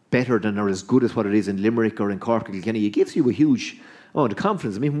 better than or as good as what it is in Limerick or in Cork or Kilkenny, it gives you a huge... the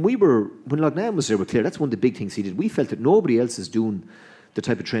confidence. When Loughnane was there with Clare, that's one of the big things he did. We felt that nobody else is doing the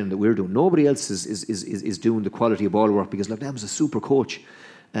type of training that we're doing. Nobody else is doing the quality of ball work, because Loughnane was a super coach.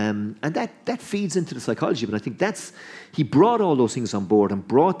 And that feeds into the psychology. But I think he brought all those things on board and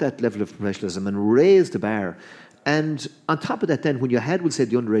brought that level of professionalism and raised the bar. And on top of that, then, when you had, we'll say,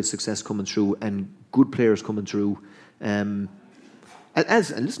 the underage success coming through and good players coming through, and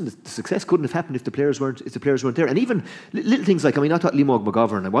listen, the success couldn't have happened if the players weren't there. And even little things like, I thought Liam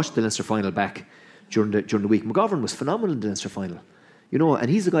McGovern, I watched the Leinster final back during the week. McGovern was phenomenal in the Leinster final, and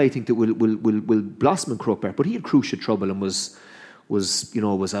he's a guy I think that will blossom in Croke, but he had crucial trouble and was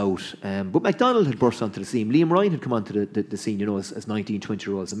out. But MacDonald had burst onto the scene. Liam Ryan had come onto the scene, as 19,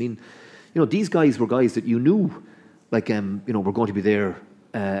 20-year-olds. These guys were guys that you knew, were going to be there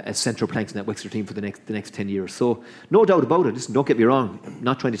as central planks in that Wexford team for the next 10 years. So no doubt about it. Listen, don't get me wrong, I'm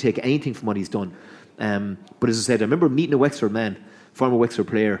not trying to take anything from what he's done. But as I said, I remember meeting a Wexford man, former Wexford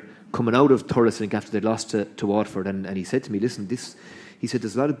player, coming out of Thurles, I think, after they'd lost to Waterford, and he said to me, listen, he said,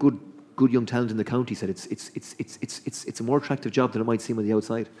 there's a lot of good young talent in the county. He said it's a more attractive job than it might seem on the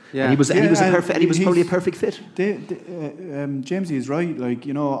outside. Yeah. And he was probably a perfect fit. Jamesy is right.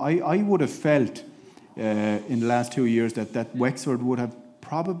 I would have felt in the last 2 years that Wexford would have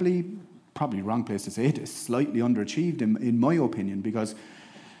probably wrong place to say it, is slightly underachieved in my opinion, because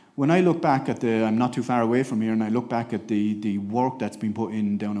when I look back at I'm not too far away from here, and I look back at the work that's been put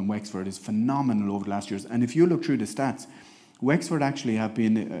in down in Wexford is phenomenal over the last years. And if you look through the stats, Wexford actually have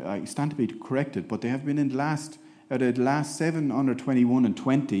been, I stand to be corrected, but they have been in the last 7 under 21 and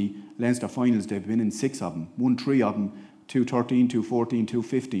 20 Leinster finals. They've been in 6 of them, won 3 of them, 2-13, 2-14,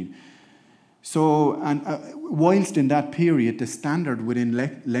 2-15. So, and whilst in that period, the standard within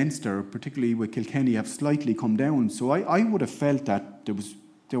Leinster, particularly with Kilkenny, have slightly come down. So I would have felt that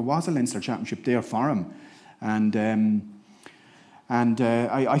there was a Leinster Championship there for him. And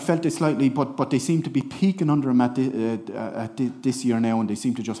I felt it slightly, but they seem to be peaking under him at this year now, and they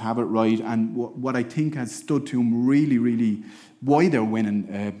seem to just have it right. And what I think has stood to him really, really, why they're winning,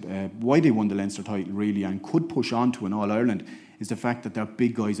 why they won the Leinster title really, and could push on to an All-Ireland, is the fact that their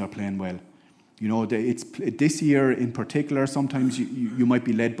big guys are playing well. You know, it's this year in particular, sometimes you might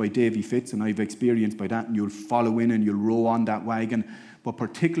be led by Davy Fitz, and I've experienced by that, and you'll follow in and you'll row on that wagon. But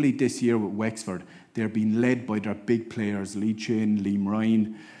particularly this year with Wexford, they're being led by their big players, Lee Chin, Liam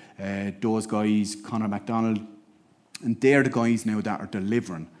Ryan, those guys, Conor MacDonald, and they're the guys now that are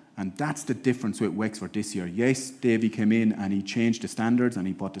delivering. And that's the difference with Wexford this year. Yes, Davy came in and he changed the standards and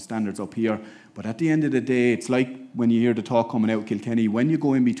he put the standards up here. But at the end of the day, it's like when you hear the talk coming out of Kilkenny, when you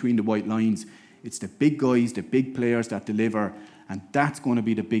go in between the white lines, it's the big guys, the big players that deliver. And that's going to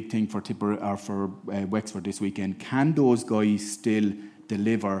be the big thing for Wexford this weekend. Can those guys still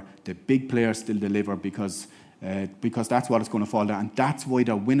deliver? The big players still deliver, because that's what it's going to fall down. And that's why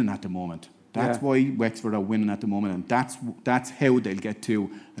they're winning at the moment. That's why Wexford are winning at the moment, and that's how they'll get to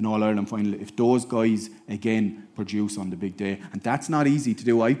an All-Ireland final, if those guys, again, produce on the big day. And that's not easy to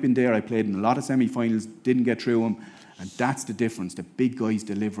do. I've been there, I played in a lot of semi-finals, didn't get through them, and that's the difference, the big guys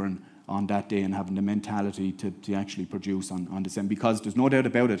delivering on that day and having the mentality to actually produce on the semi, because there's no doubt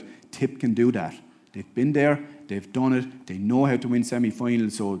about it, Tip can do that. They've been there, they've done it, they know how to win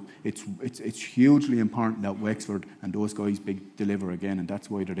semi-finals, so it's hugely important that Wexford and those guys big deliver again, and that's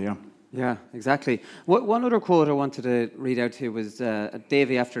why they're there. Yeah, exactly. One other quote I wanted to read out to you was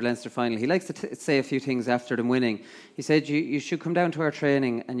Davy after Leinster final. He likes to say a few things after them winning. He said, you should come down to our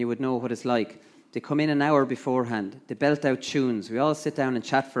training and you would know what it's like. They come in an hour beforehand. They belt out tunes. We all sit down and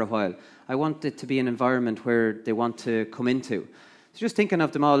chat for a while. I want it to be an environment where they want to come into. So just thinking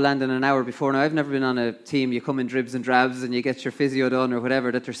of them all landing an hour before. Now, I've never been on a team. You come in dribs and drabs and you get your physio done or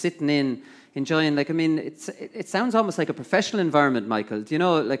whatever, that they're sitting in, enjoying. Like, I mean, it sounds almost like a professional environment, Michael. Do you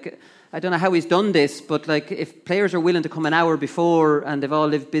know, like, I don't know how he's done this, but like, if players are willing to come an hour before and they've all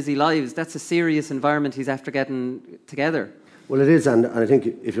lived busy lives, that's a serious environment he's after getting together. Well, it is, and I think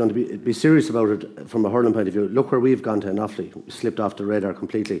if you want to be serious about it from a hurling point of view, look where we've gone to in Offaly, slipped off the radar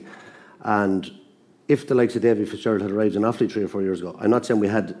completely. And if the likes of Davy Fitzgerald had arrived in Offaly 3 or 4 years ago, I'm not saying we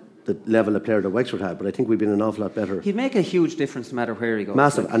had the level of player that Wexford had, but I think we've been an awful lot better. He'd make a huge difference no matter where he goes.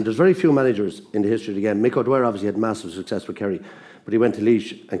 Massive, and there's very few managers in the history of the game. Mick O'Dwyer obviously had massive success with Kerry, but he went to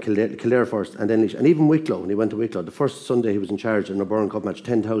Laois and Kildare first, and then Laois, and even Wicklow. When he went to Wicklow, the first Sunday he was in charge in a Byrne Cup match,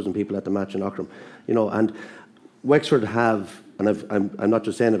 10,000 people at the match in Auckland, you know. And Wexford have, and I'm not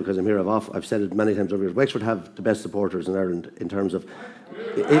just saying it because I'm here. I've said it many times over years. Wexford have the best supporters in Ireland in terms of,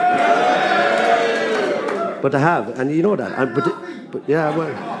 but they have, and you know that. But yeah,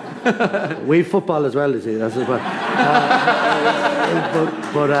 well, we football as well, you see. That's but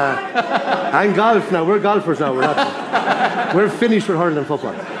and golf now. We're golfers now. We're not. We're finished with hurling and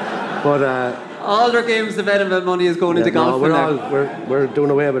football. But all their games, the betting money is going into golf. No, we're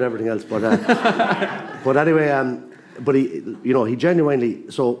doing away with everything else. But but anyway, but he genuinely.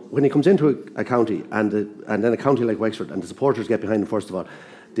 So when he comes into a county and then a county like Wexford, and the supporters get behind him first of all,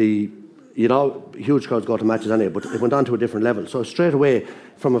 huge crowds go to matches anyway, but it went on to a different level. So straight away,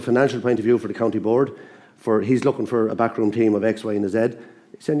 from a financial point of view for the county board, he's looking for a backroom team of X, Y, and Z.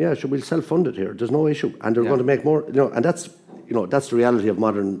 He's saying, yeah, sure, we'll self-fund it here. There's no issue, and they're going to make more. And that's the reality of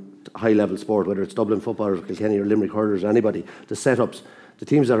modern high-level sport, whether it's Dublin football or Kilkenny or Limerick hurlers or anybody. The setups, the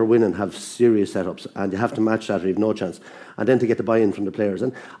teams that are winning have serious setups, and you have to match that or you've no chance. And then to get the buy-in from the players,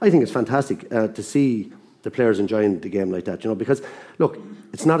 and I think it's fantastic to see the players enjoying the game like that. Because look,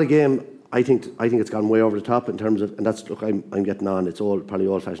 it's not a game. I think it's gone way over the top in terms of, and that's, look, I'm getting on. It's probably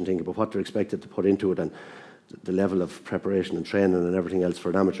old-fashioned thinking, but what they're expected to put into it, and the level of preparation and training and everything else for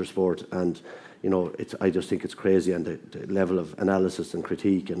an amateur sport, and I just think it's crazy, and the level of analysis and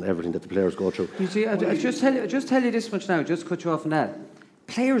critique and everything that the players go through. You see, I'll just tell you this much now, just cut you off on that.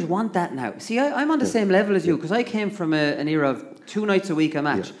 players want that now. See, I'm on the same level as you because I came from an era of 2 nights a week a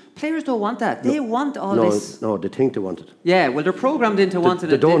match. Yeah. Players don't want that. They want all this. No, they think they want it. Yeah, well, they're programmed into wanting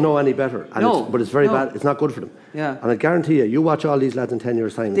it. They don't know any better. And but it's very bad. It's not good for them. Yeah. And I guarantee you watch all these lads in 10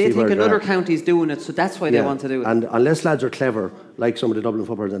 years' time. They think another county's doing it, so that's why they want to do it. And unless lads are clever, like some of the Dublin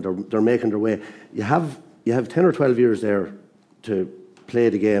footballers, and they're making their way, you have 10 or 12 years there to play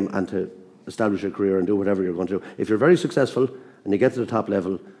the game and to establish your career and do whatever you're going to do. If you're very successful and you get to the top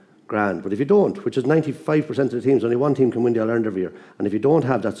level, grand. But if you don't, which is 95% of the teams, only one team can win the All-Ireland every year. And if you don't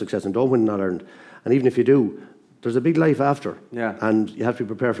have that success and don't win the All-Ireland, and even if you do, there's a big life after. Yeah. And you have to be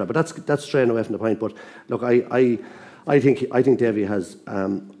prepared for that. But that's straying away from the point. But look, I think Davy has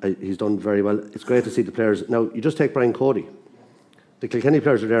he's done very well. It's great to see the players. Now, you just take Brian Cody. The Kilkenny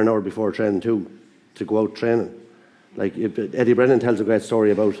players are there an hour before training too, to go out training. Like Eddie Brennan tells a great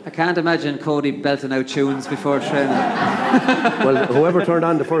story about. I can't imagine Cody belting out tunes before training. Well, whoever turned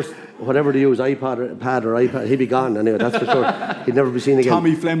on the first, whatever they use, iPad or iPad, he'd be gone anyway. That's for sure. He'd never be seen again.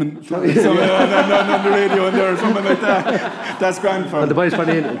 Tommy Fleming, on the radio in there or something like that. That's grand fun. And the boys trying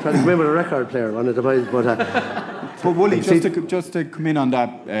to win with a record player, one of the boys. But Wooly, just to come in on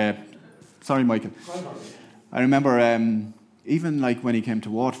that. Sorry, Michael. I remember even like when he came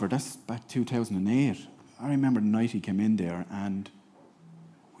to Waterford. That's back 2008. I remember the night he came in there and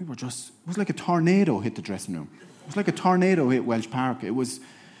we were just, it was like a tornado hit the dressing room. It was like a tornado hit Welsh Park.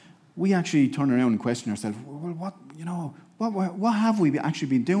 We actually turned around and questioned ourselves, well, what have we actually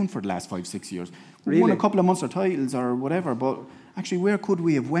been doing for the last 5-6 years? We won a couple of Munster titles or whatever, but actually where could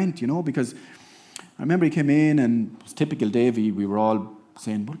we have went, because I remember he came in and it was typical Davy, we were all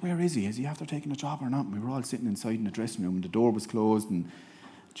saying, well, where is he? Is he after taking a job or not? And we were all sitting inside in the dressing room and the door was closed and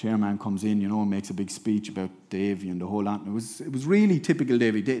chairman comes in, and makes a big speech about Davy and the whole lot. It was really typical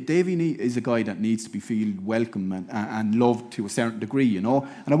Davy. Davy is a guy that needs to be feel welcome and loved to a certain degree, And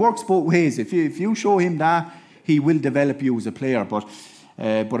it works both ways. If you show him that, he will develop you as a player. But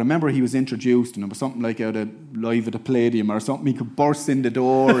I remember he was introduced, and it was something like out of Live at the Palladium or something. He could burst in the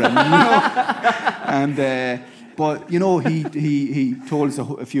door, and he told us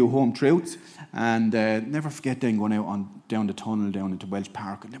a few home truths. And never forget then going out down the tunnel down into Welsh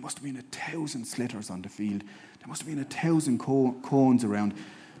Park, and there must have been 1,000 slitters on the field. There must have been 1,000 cones around.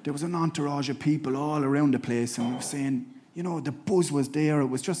 There was an entourage of people all around the place, and we were saying, the buzz was there. It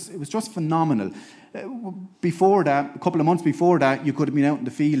was just phenomenal. Before that, a couple of months before that, you could have been out in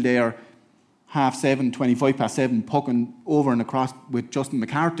the field there, 7:30, 7:25, pucking over and across with Justin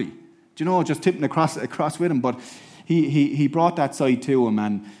McCarthy. Just tipping across with him, but. He brought that side to him,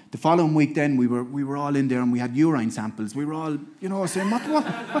 and the following week then we were all in there and we had urine samples. We were all saying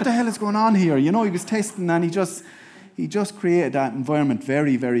what the hell is going on here? He was testing and he just created that environment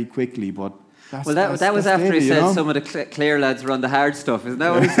very, very quickly. But that was after he said some of the Clare lads run the hard stuff. Isn't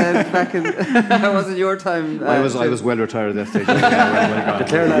that what he said back in? That wasn't your time. I was well retired at that stage. The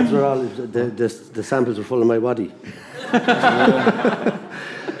Clare lads were all the samples were full of my body.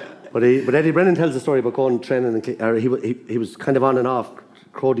 But Eddie Brennan tells a story about going training, he was kind of on and off.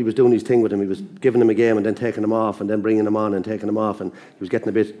 Crody was doing his thing with him. He was giving him a game and then taking him off and then bringing him on and taking him off, and he was getting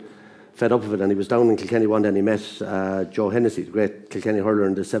a bit fed up of it. And he was down in Kilkenny one day and he met Joe Hennessy, the great Kilkenny hurler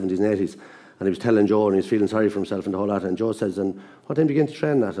in the 70s and 80s. And he was telling Joe and he was feeling sorry for himself and the whole lot. And Joe says, and what time do you begin to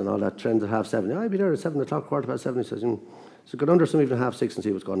train that? And all that, trains at 7:30. I'll be there at 7 o'clock, 7:15. He says, so go down there some even 6:30 and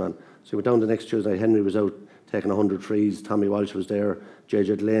see what's going on. So he went down the next Tuesday. Henry was out taking 100 frees. Tommy Walsh was there.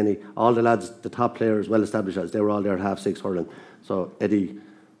 JJ Delaney. All the lads, the top players, well-established lads, they were all there at 6:30 hurling. So Eddie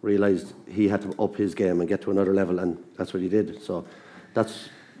realised he had to up his game and get to another level, and that's what he did. So that's,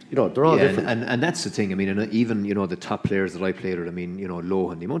 they're all different. And that's the thing. I mean, and even, the top players that I played with, I mean,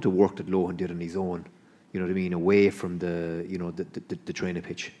 Lohan, the amount of work that Lohan did on his own, away from the training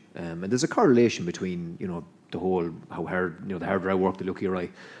pitch. And there's a correlation between, the whole, how hard, the harder I work, the luckier I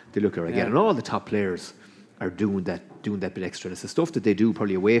get. And all the top players are doing that bit extra. And it's the stuff that they do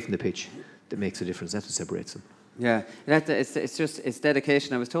probably away from the pitch that makes a difference. That's what separates them. Yeah, it's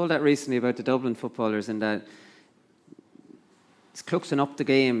dedication. I was told that recently about the Dublin footballers, and that it's cluxing up the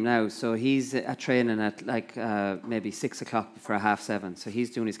game now. So he's at training at maybe 6 o'clock for 7:30. So he's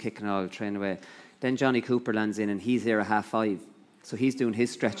doing his kicking all, training away. Then Johnny Cooper lands in and he's here at 5:30. So he's doing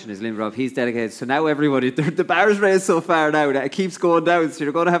his stretch and his limb rob. He's dedicated. So now everybody, the bar's raised so far now that it keeps going down. So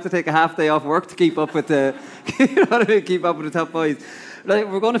you're going to have to take a half day off work to keep up with keep up with the top boys. Right,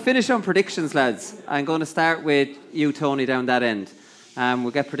 we're going to finish on predictions, lads. I'm going to start with you, Tony, down that end. We'll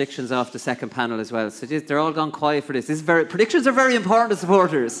get predictions off the second panel as well. So they're all gone quiet for this. Predictions are very important to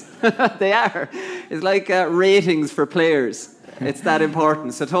supporters. They are. It's like ratings for players. It's that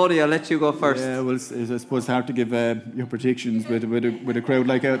important. So Tony, I'll let you go first. Yeah, well, I suppose it's hard to give your predictions with a crowd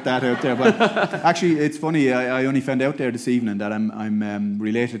like that out there. But actually, it's funny. I only found out there this evening that I'm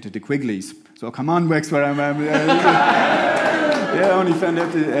related to the Quigleys. So come on, Wexford. Yeah, I only found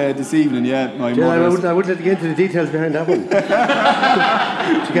out this evening. Yeah, my mother. I wouldn't let you get into the details behind that one. You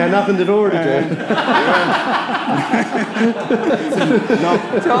got a knock on the door, did you?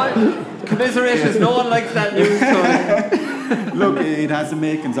 Commiserations. No one likes that news. Look, it has the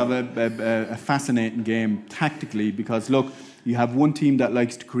makings of a fascinating game tactically, because look, you have one team that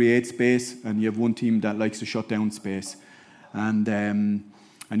likes to create space, and you have one team that likes to shut down space, and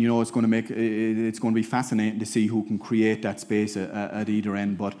you know it's going to be fascinating to see who can create that space at either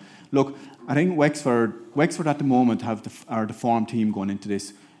end. But look, I think Wexford at the moment are the form team going into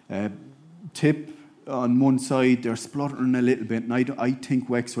this. Tip on one side, they're spluttering a little bit, and I think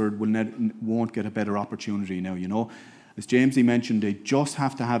Wexford won't get a better opportunity now. You know, as Jamesy mentioned, they just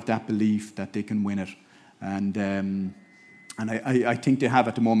have to have that belief that they can win it, and I think they have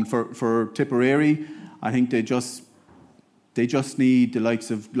at the moment. For Tipperary, I think they just need the likes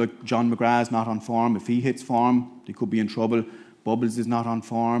of, like, John McGrath's not on form. If he hits form, they could be in trouble. Bubbles is not on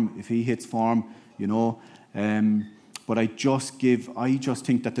form. If he hits form, you know. But I just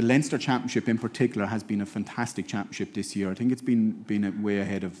think that the Leinster Championship in particular has been a fantastic championship this year. I think it's been way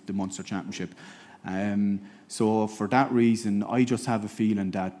ahead of the Munster Championship. So for that reason, I just have a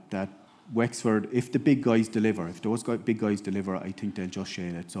feeling that Wexford, if the big guys deliver, if those big guys deliver, I think they'll just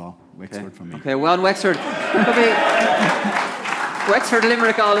shade it. So Wexford for me. Okay, well, Wexford. Wexford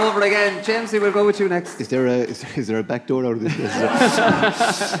Limerick all over again. Jamesy, we'll go with you next. Is there a back door out of this?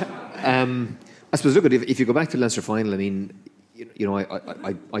 I suppose, look, if you go back to the Leinster final, I mean, you know,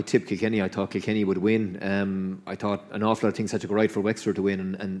 I tipped Kilkenny. I thought Kilkenny would win. I thought an awful lot of things had to go right for Wexford to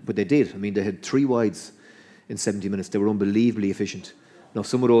win, but they did. I mean, they had 3 wides in 70 minutes. They were unbelievably efficient. Now,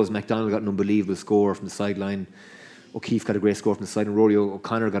 some of those, MacDonald got an unbelievable score from the sideline. O'Keefe got a great score from the sideline. Rory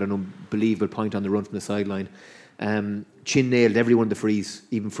O'Connor got an unbelievable point on the run from the sideline. Chin nailed every one of the frees,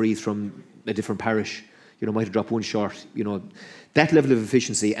 even frees from a different parish. You know, might have dropped one short. You know, that level of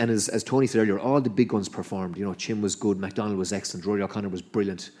efficiency. And as Tony said earlier, all the big guns performed. You know, Chin was good, MacDonald was excellent, Rory O'Connor was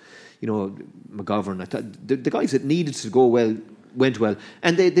brilliant. You know, McGovern. I thought the guys that needed to go well went well,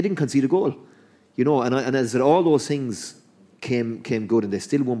 and they didn't concede a goal. You know, and as I said, all those things came good, and they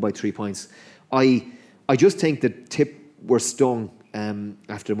still won by 3 points. I just think that Tip were stung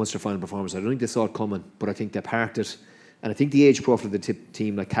after the Munster final performance. I don't think they saw it coming, but I think they parked it. And I think the age profile of the Tip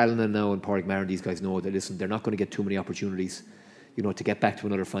team, like Callanan now and Pádraig Maher, these guys know that, listen, they're not going to get too many opportunities, you know, to get back to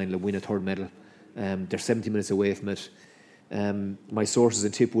another final and win a third medal. They're 70 minutes away from it. My sources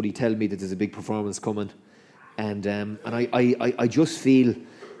in Tip would tell me that there's a big performance coming, and I just feel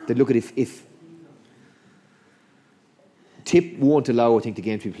that, look at if Tip won't allow, I think, the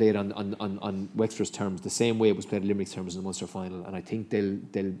game to be played on Wexford's terms the same way it was played in Limerick's terms in the Munster final, and I think they'll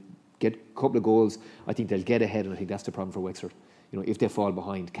get a couple of goals. I think they'll get ahead, and I think that's the problem for Wexford. You know, if they fall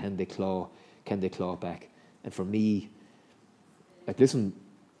behind, can they claw it back? And for me, like, listen,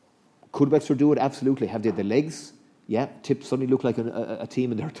 could Wexford do it? Absolutely. Have they the legs? Yeah. Tip suddenly look like a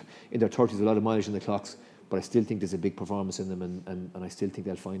team in their 30s, a lot of mileage in the clocks. But I still think there's a big performance in them, and I still think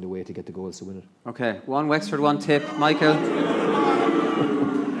they'll find a way to get the goals to win it. Okay, 1 Wexford, 1 Tip. Michael?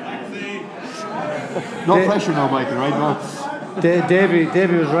 No pressure now, Michael, right? No. Davy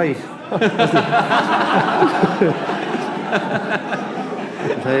was right.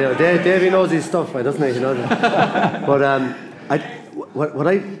 Davy knows his stuff, right, doesn't he? You know that. But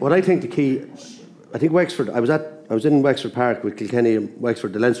what I think the key, I think Wexford. I was in Wexford Park with Kilkenny and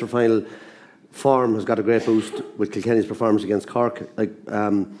Wexford. The Leinster final form has got a great boost with Kilkenny's performance against Cork. Like,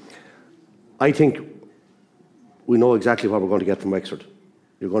 I think we know exactly what we're going to get from Wexford.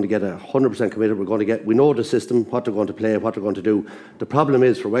 You're going to get 100% committed. We know the system, what they're going to play, what they're going to do. The problem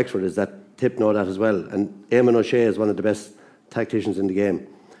is for Wexford is that Tip know that as well. And Eamon O'Shea is one of the best tacticians in the game.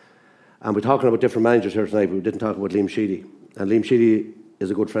 And we're talking about different managers here tonight, but we didn't talk about Liam Sheedy. And Liam Sheedy is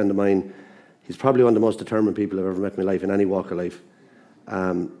a good friend of mine. He's probably one of the most determined people I've ever met in my life, in any walk of life.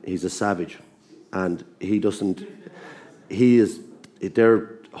 He's a savage. And they're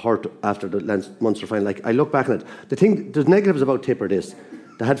hurt after the Munster final. Like, I look back on it. The negatives about Tip are this.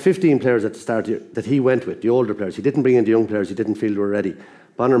 They had 15 players at the start that he went with, the older players. He didn't bring in the young players. He didn't feel they were ready.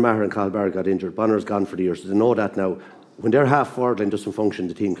 Bonner, Maher and Cathal Barrett got injured. Bonner's gone for the year, so they know that now. When their half-forward line doesn't function,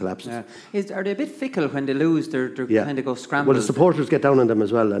 the team collapses. Yeah. Are they a bit fickle when they lose? They're kind of go scrambled. Well, the supporters get down on them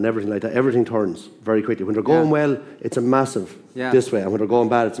as well, and everything like that. Everything turns very quickly. When they're going well, it's a massive this way, and when they're going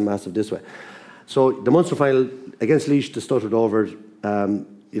bad, it's a massive this way. So the Munster final against Laois, they stuttered over, and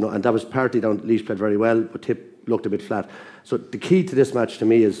that was partly down. Laois played very well, but Tip looked a bit flat. So the key to this match to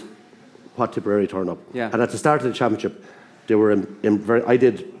me is what Tipperary turn up. Yeah. And at the start of the championship, they were I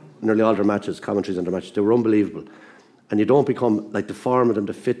did nearly all their matches, commentaries on their matches. They were unbelievable. And you don't become, like the form of them,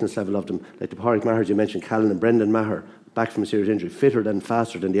 the fitness level of them, like the Pádraig Maher you mentioned, Callan and Brendan Maher, back from a serious injury, fitter and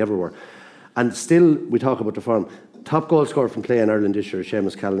faster than they ever were. And still, we talk about the form. Top goal scorer from play in Ireland this year is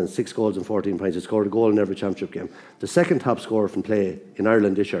Seamus Callan, 6 goals and 14 points. He scored a goal in every championship game. The second top scorer from play in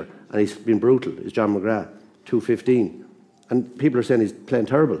Ireland this year, and he's been brutal, is John McGrath, 215. And people are saying he's playing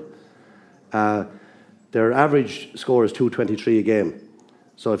terrible. Their average score is 223 a game.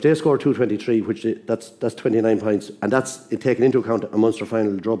 So if they score 223, that's 29 points, and that's taking into account a Munster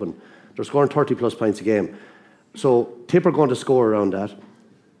final drubbing, they're scoring 30 plus points a game. So Tip are going to score around that.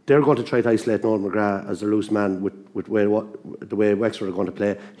 They're going to try to isolate Noel McGrath as a loose man with the way Wexford are going to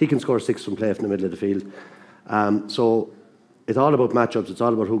play. He can score 6 from play from the middle of the field. So it's all about matchups. It's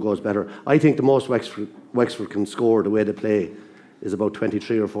all about who goes better. I think the most Wexford can score the way they play is about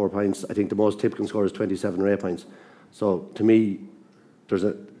 23 or 4 points. I think the most Tip can score is 27 or 8 points. So to me,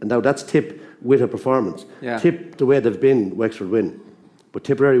 now that's Tip with a performance. Yeah. Tip, the way they've been, Wexford win. But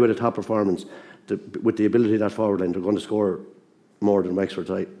Tipperary with a top performance, with the ability of that forward line, they're going to score more than Wexford.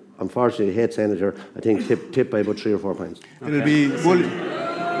 So I unfortunately hate saying it here. I think Tip by about 3 or 4 points. Okay. It'll be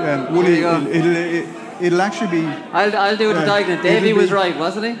it'll actually be. I'll do it to Diagnet. Davy was right,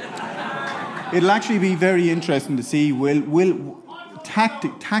 wasn't he? It'll actually be very interesting to see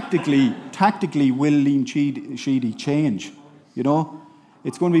tactically will Liam Sheedy change? You know,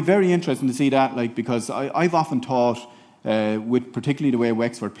 it's going to be very interesting to see that. Because I've often thought, with particularly the way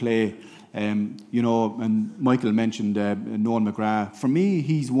Wexford play. You know, and Michael mentioned Noel McGrath. For me,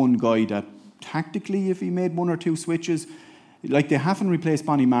 he's one guy that tactically, if he made 1 or 2 switches, like they haven't replaced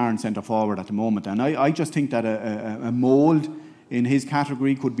Bonnie Maher in centre forward at the moment, and I just think that a mould in his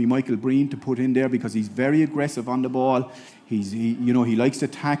category could be Michael Breen to put in there, because he's very aggressive on the ball. He likes to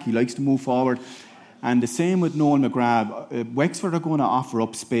attack, he likes to move forward. And the same with Noel McGrath. Wexford are going to offer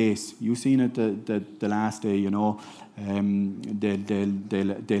up space. You've seen it the last day, you know.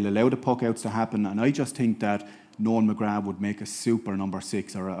 They'll allow the puck outs to happen, and I just think that Noel McGrath would make a super number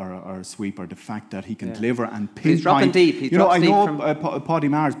 6 or a sweeper. The fact that he can deliver and pinpoint. He's dropping deep. I know Pádraig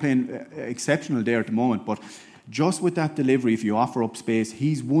Maher is playing exceptional there at the moment, but just with that delivery, if you offer up space,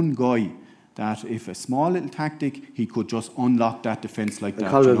 he's one guy that if a small little tactic, he could just unlock that defence like that.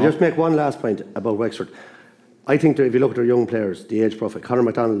 Colin, just make one last point about Wexford. I think that if you look at their young players, the age profile,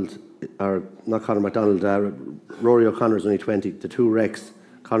 Rory O'Connor's only 20, the 2 Rex,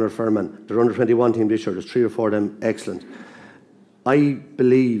 Conor Furman, they're under 21 team this year, there's 3 or 4 of them excellent. I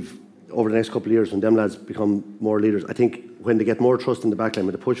believe over the next couple of years when them lads become more leaders, I think when they get more trust in the backline,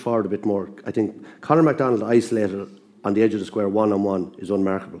 when they push forward a bit more, I think Conor McDonald isolated on the edge of the square one-on-one is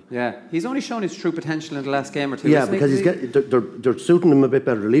unmarkable. Yeah, he's only shown his true potential in the last game or 2. Yeah, because they're suiting him a bit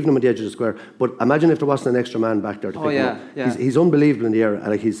better. They're leaving him on the edge of the square. But imagine if there wasn't an extra man back there to pick him up. Yeah. He's unbelievable in the air.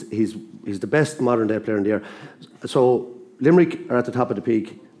 And he's the best modern day player in the air. So Limerick are at the top of the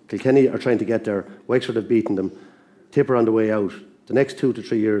peak. Kilkenny are trying to get there. Wexford have beaten them. Tipper on the way out. The next 2 to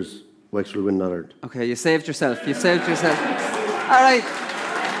 3 years, Wexford will win Northern Ireland. Okay, you saved yourself. All right.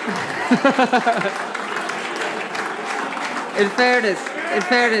 In fairness,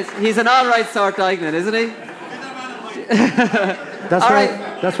 he's an all-right sort, Diagnet, isn't he?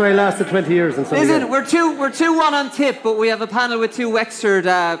 That's why he lasted 20 years. Listen, we're 2-1 on Tip, but we have a panel with 2 Wexford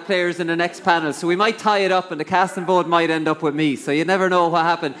players in the next panel, so we might tie it up, and the casting vote might end up with me. So you never know what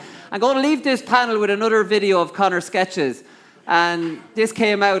happened. I'm going to leave this panel with another video of Connor's sketches, and this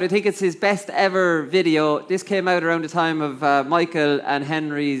came out. I think it's his best ever video. This came out around the time of Michael and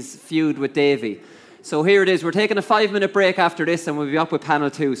Henry's feud with Davy. So here it is. We're taking a 5-minute break after this, and we'll be up with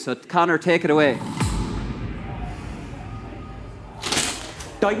panel 2. So Connor, take it away.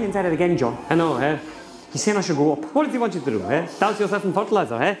 Diagnen's at it again, John. I know, eh? He's saying I should go up. What does he want you to do, eh? Douse yourself in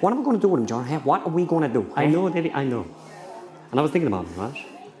fertiliser, eh? What am I going to do with him, John? Eh? What are we going to do? I know, Davy, I know. And I was thinking about him, right?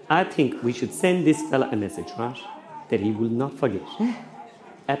 I think we should send this fella a message, right? That he will not forget.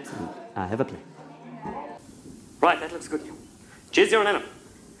 Absolutely. I have a plan. Right, that looks good. Cheers, you're an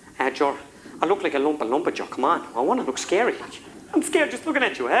John, I look like a lump of Joe. Come on. I want to look scary. I'm scared just looking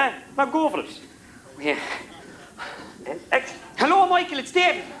at you, eh? Now go for it. Yeah. Hello, Michael, it's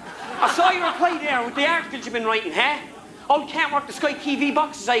David. I saw your reply there with the articles you've been writing, eh? Oh, you can't work the Sky TV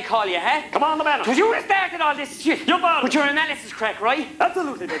boxes, I call you, eh? Come on, the man. Because you started all this shit. You're bad. With your analysis crack, right?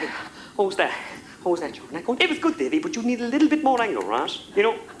 Absolutely, David. How's that, John? It was good, Davy, but you need a little bit more angle, right? You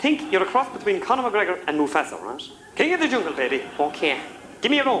know, think you're a cross between Conor McGregor and Mufasa, right? King of the jungle, baby. Okay.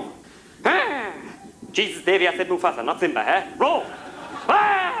 Give me a roll. Ah. Jesus, Davy, I said Mufasa, not Simba, eh? Roll.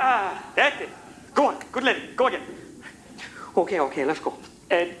 Ah. That's it. Go on, good lady, go again. Okay, let's go.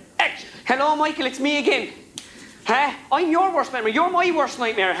 Action. Hello, Michael, it's me again. Huh? I'm your worst nightmare. You're my worst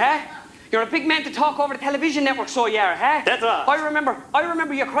nightmare, huh? You're a big man to talk over the television network, so you are, huh? That's right. I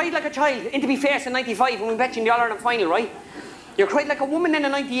remember you cried like a child into me face in 95 when we bet you in the All-Ireland final, right? You cried like a woman then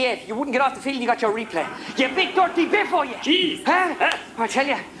in 98. You wouldn't get off the field, you got your replay. You big dirty biffo, you. Jeez. Huh? I tell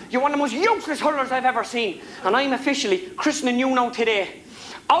you, you're one of the most useless hurlers I've ever seen. And I'm officially christening you now today.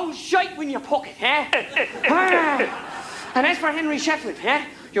 Oh, shite when you puck, huh? And as for Henry Sheffield, huh?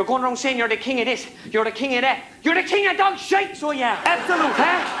 You're going around saying you're the king of this, you're the king of that. You're the king of dog shite, so yeah. Absolute.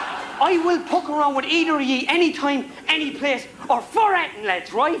 Huh? I will puck around with either of ye anytime, any place, or for anything,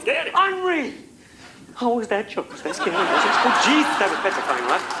 lads, right? Unreal. How was that, Chuck? Was that scary? Oh, Jesus, that was petrifying,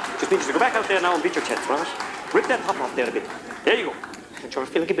 right? Just need you to go back out there now and beat your chest, right? Rip that top off there a bit. There you go. And you're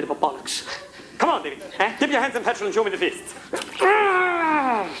feeling like a bit of a bollocks. Come on, David. Huh? Give your hands some petrol and show me the fist.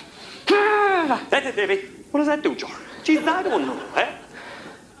 That's it, Davy. What does that do, George? Jeez, I don't know, eh?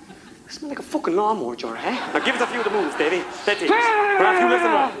 You smell like a fucking lawnmower, George, eh? Now give us a few of the moves, Davy. That's it. We're a few left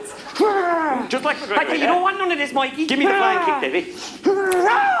and rights. Just like McGregor. I tell you, don't want none of this, Mikey. Give me the flying kick, Davy.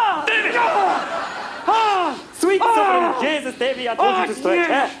 Davy! Sweet suffering. Jesus, Davy, I told you to stretch,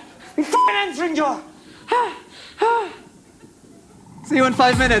 eh? Me f***ing answering, George. See you in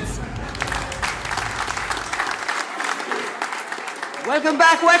 5 minutes. Welcome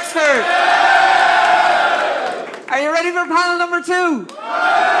back, Wexford. Are you ready for panel number 2?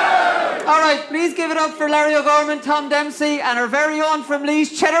 All right, please give it up for Larry O'Gorman, Tom Dempsey, and our very own from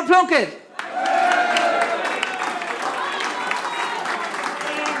Leash, Cheddar Plunkett.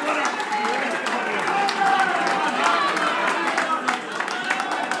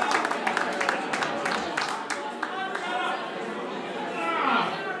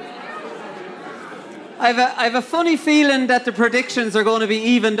 I have a funny feeling that the predictions are going to be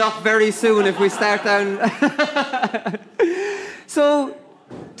evened up very soon if we start down. So,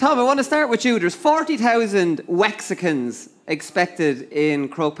 Tom, I want to start with you. There's 40,000 Wexicans expected in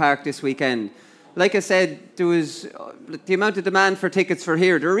Croke Park this weekend. Like I said, there was the amount of demand for tickets for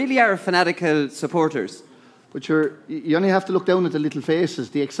here. There really are fanatical supporters. But you only have to look down at the little faces.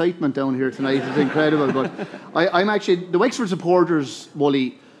 The excitement down here tonight is incredible. But I'm actually, the Wexford supporters,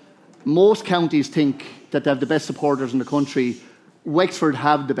 Wooly, most counties think that they have the best supporters in the country. Wexford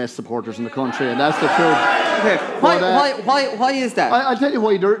have the best supporters in the country, and that's the truth. Okay. Why is that? I'll tell you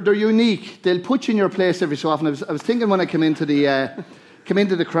why. They're unique. They'll put you in your place every so often. I was thinking when I came into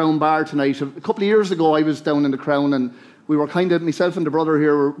the Crown Bar tonight. A couple of years ago, I was down in the Crown, and we were kind of, myself and the brother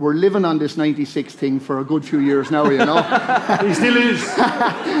here, we're living on this 96 thing for a good few years now, you know. He still is.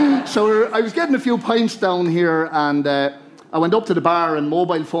 So I was getting a few pints down here, and I went up to the bar, and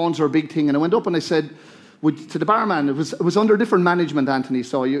mobile phones are a big thing, and I went up and I said to the barman, it was under different management, Anthony,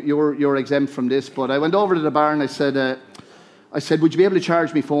 so you're exempt from this, but I went over to the bar and I said, would you be able to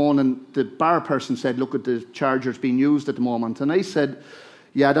charge me phone? And the bar person said, look, at the charger's being used at the moment. And I said,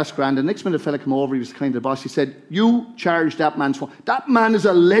 yeah, that's grand. And the next minute the fella came over, he was kind of the boss, he said, you charge that man's phone. That man is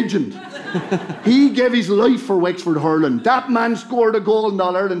a legend. He gave his life for Wexford hurling. That man scored a goal in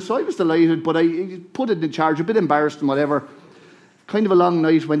All-Ireland. So I was delighted, but I put it in charge, a bit embarrassed and whatever. Kind of a long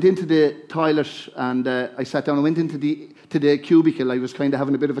night, went into the toilet and I sat down. I went into the cubicle. I was kind of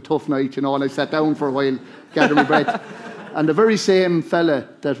having a bit of a tough night, you know, and I sat down for a while, gathering my breath. And the very same fella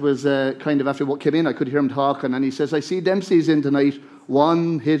that was kind of after what came in, I could hear him talking, and he says, I see Dempsey's in tonight.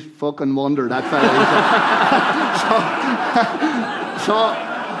 One hit fucking wonder, that fella. So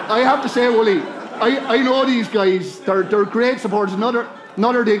I have to say, Wooly, I know these guys. They're great supporters.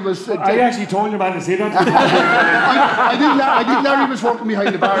 Another thing was... I actually told your man to say that. I think Larry was working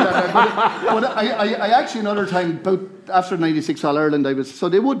behind the bar that night. But I actually, another time, about after 96 All-Ireland, so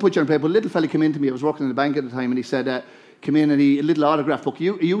they would put you on paper. A little fella came in to me. I was working in the bank at the time, and he said... came in and a little autograph book. Are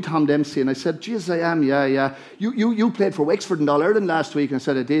you Tom Dempsey? And I said, Jesus, I am, yeah. You played for Wexford and All-Ireland last week. And I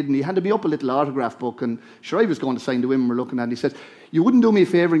said, I did. And he handed me up a little autograph book. And sure, I was going to sign the women we're looking at. And he said, you wouldn't do me a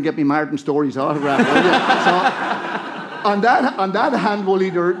favour and get me Martin Story's autograph, would you? So on that hand, Wooly,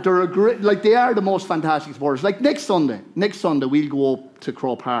 they're a great, like, they are the most fantastic supporters. Like next Sunday we'll go up to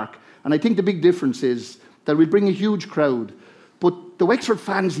Croke Park. And I think the big difference is that we'll bring a huge crowd. But the Wexford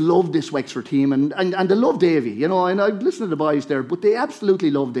fans love this Wexford team, and they love Davy, you know, and I've listened to the boys there, but they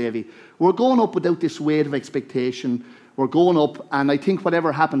absolutely love Davy. We're going up without this weight of expectation. We're going up, and I think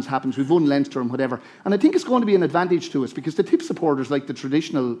whatever happens. We've won Leinster and whatever. And I think it's going to be an advantage to us, because the tip supporters, like the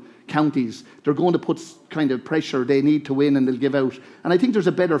traditional counties, they're going to put kind of pressure. They need to win, and they'll give out. And I think there's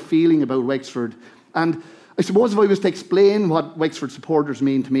a better feeling about Wexford. And I suppose if I was to explain what Wexford supporters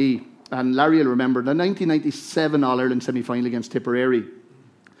mean to me, and Larry will remember, the 1997 All-Ireland semi-final against Tipperary.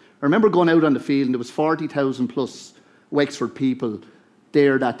 I remember going out on the field and there was 40,000 plus Wexford people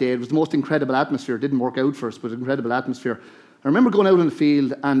there that day. It was the most incredible atmosphere. It didn't work out for us, but incredible atmosphere. I remember going out on the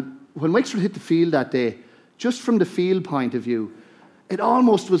field, and when Wexford hit the field that day, just from the field point of view, it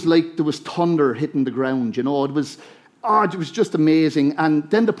almost was like there was thunder hitting the ground, you know. It was just amazing. And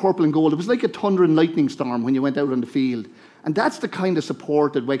then the purple and gold, it was like a thunder and lightning storm when you went out on the field. And that's the kind of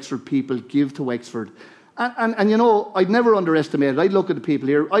support that Wexford people give to Wexford. And you know, I'd never underestimate it. I'd look at the people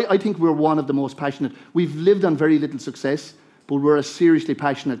here. I think we're one of the most passionate. We've lived on very little success, but we're a seriously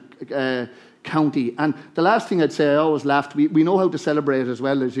passionate county. And the last thing I'd say, I always laughed, we know how to celebrate as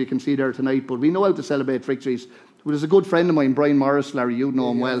well, as you can see there tonight, but we know how to celebrate victories. There's a good friend of mine, Brian Morris, Larry, you know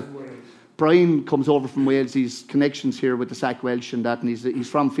him well. Brian comes over from Wales, he's connections here with the Sack Welsh and that, and he's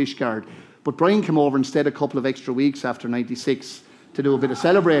from Fishguard. But Brian came over and stayed a couple of extra weeks after 96 to do a bit of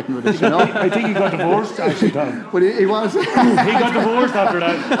celebrating with us, you know. I think he got divorced, actually, Tom. But he was. He got divorced after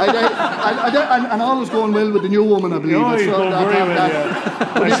that. And all was going well with the new woman, I believe. No, he's going very well,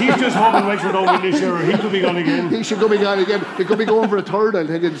 yeah. And she's just hoping Wexford don't win this year, or he could be gone again. He should be gone again. He could be going for a third, I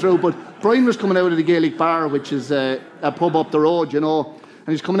think, through. But Brian was coming out of the Gaelic Bar, which is a pub up the road, you know.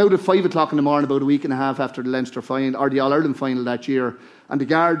 And he's coming out at 5 o'clock in the morning, about a week and a half after the Leinster final, or the All-Ireland final that year. And the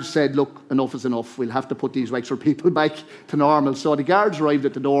guards said, look, enough is enough. We'll have to put these Wexford people back to normal. So the guards arrived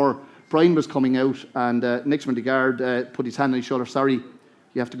at the door. Brian was coming out, and next when the guard put his hand on his shoulder, sorry,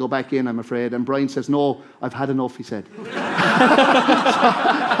 you have to go back in, I'm afraid. And Brian says, no, I've had enough, he said. So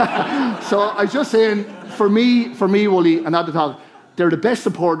I was just saying, for me, Wooly, and not to talk, they're the best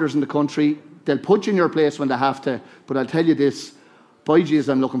supporters in the country. They'll put you in your place when they have to. But I'll tell you this, by Jesus,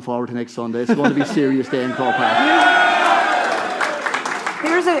 I'm looking forward to next Sunday. It's going to be a serious day in Croke Park.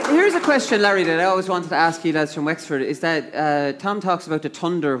 Here's a question, Larry, that I always wanted to ask you lads from Wexford, is that Tom talks about the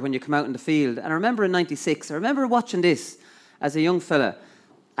thunder when you come out in the field. And I remember in 96, I remember watching this as a young fella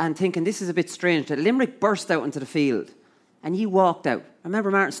and thinking, this is a bit strange, that Limerick burst out into the field and you walked out. I remember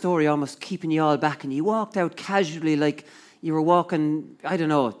Martin Storey almost keeping you all back, and you walked out casually like you were walking, I don't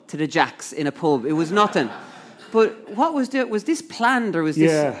know, to the Jacks in a pub. It was nothing. But what was this planned, or was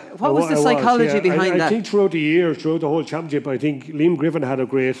this? What was the psychology behind that? I think throughout the year, throughout the whole championship, I think Liam Griffin had a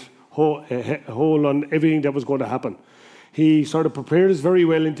great hold on everything that was going to happen. He sort of prepared us very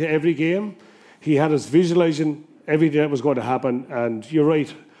well into every game. He had us visualising everything that was going to happen. And you're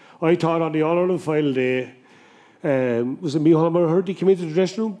right. I thought on the All-Ireland final day, was it Micheál Mulhurdy came into the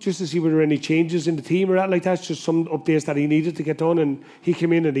dressing room just to see whether there were any changes in the team or that like that, just some updates that he needed to get done. And he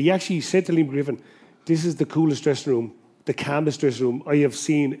came in and he actually said to Liam Griffin, this is the coolest dressing room, the calmest dressing room I have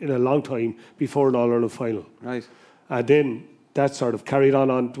seen in a long time before an All-Ireland final. Right. And then that sort of carried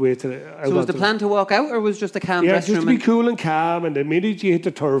on the way to the... So was the plan to walk out, or was just a calm dressing room? Yeah, just to be cool and calm, and the minute you hit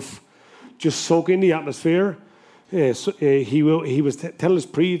the turf, just soak in the atmosphere. He was telling us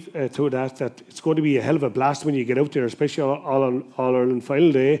to that it's going to be a hell of a blast when you get out there, especially on All-Ireland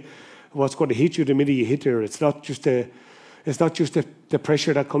final day. What's going to hit you the minute you hit there? It's not just the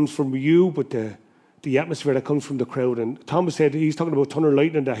pressure that comes from you, but the atmosphere that comes from the crowd. And Thomas said he's talking about thunder and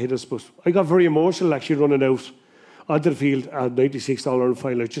lightning that hit us, but I got very emotional actually running out onto the field at 96 All-Ireland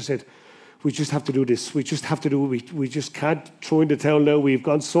final. I just said, we just have to do this. We just have to do it. We just can't throw in the towel now. We've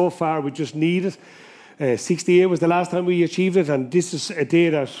gone so far. We just need it. 68 was the last time we achieved it, and this is a day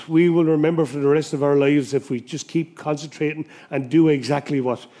that we will remember for the rest of our lives if we just keep concentrating and do exactly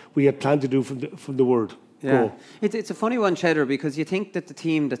what we had planned to do from the word. Yeah, it's a funny one, Cheddar, because you think that the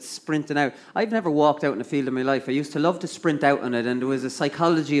team that's sprinting out... I've never walked out in a field in my life. I used to love to sprint out on it, and there was a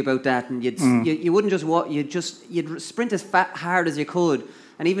psychology about that, and you wouldn't just walk, you'd sprint as hard as you could,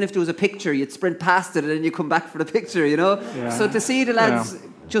 and even if there was a picture, you'd sprint past it and then you come back for the picture, you know? Yeah. So to see the lads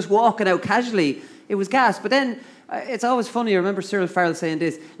just walking out casually, it was gas. But then... it's always funny, I remember Cyril Farrell saying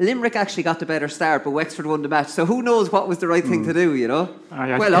this, Limerick actually got the better start, but Wexford won the match, so who knows what was the right thing to do, you know?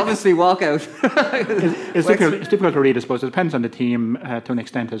 Well, obviously walk out. It's difficult to read, I suppose. It depends on the team to an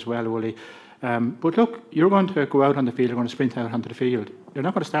extent as well, Wooly. But look, you're going to go out on the field, you're going to sprint out onto the field. You're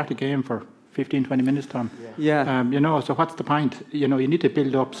not going to start the game for 15, 20 minutes, Tom. Yeah. You know, so what's the point? You know, you need to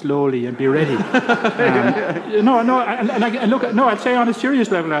build up slowly and be ready. I'd say on a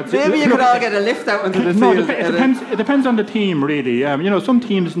serious level, lads. Maybe you could all get a lift out onto the field. It depends on the team, really. You know, some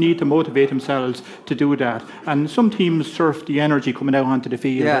teams need to motivate themselves to do that, and some teams surf the energy coming out onto the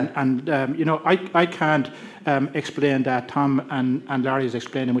field. Yeah. And you know, I can't explain that. Tom and Larry has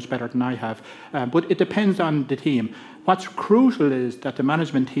explained it much better than I have. But it depends on the team. what's crucial is that the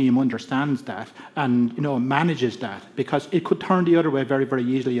management team understands that and, manages that, because it could turn the other way very, very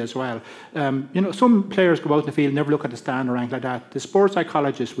easily as well. Some players go out in the field, never look at the stand or anything like that. The sports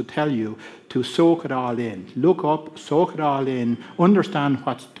psychologist would tell you to soak it all in. Look up, soak it all in, understand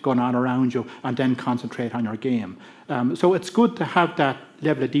what's going on around you, and then concentrate on your game. So it's good to have that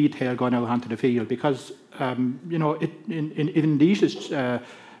level of detail going out onto the field, because in Laois's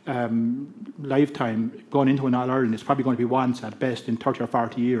lifetime, going into an All-Ireland, it's probably going to be once at best in 30 or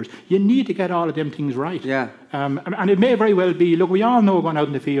 40 years. You need to get all of them things right. Yeah. And it may very well be, look, we all know going out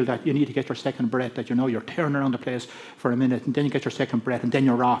in the field that you need to get your second breath, that you're turning around the place for a minute, and then you get your second breath, and then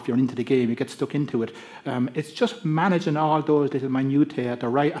you're off, you're into the game, you get stuck into it. It's just managing all those little minutiae at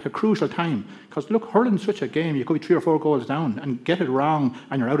a crucial time. Because look, hurling's such a game, you could be 3 or 4 goals down, and get it wrong,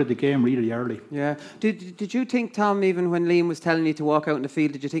 and you're out of the game really early. Yeah. Did you think, Tom, even when Liam was telling you to walk out in the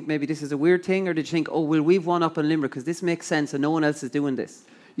field, did you think maybe this is a weird thing, or did you think, we've won up in Limerick because this makes sense and no one else is doing this?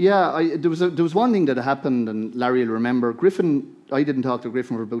 Yeah, there was one thing that happened, and Larry will remember. Griffin, I didn't talk to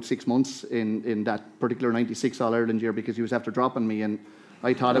Griffin for about 6 months in that particular '96 All-Ireland year, because he was after dropping me, and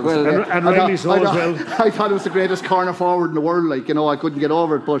I thought it was I thought it was the greatest corner forward in the world. I couldn't get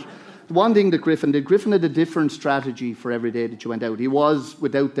over it. But one thing that Griffin did, Griffin had a different strategy for every day that you went out. He was,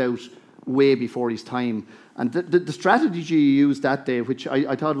 without doubt, way before his time. And the strategy he used that day, which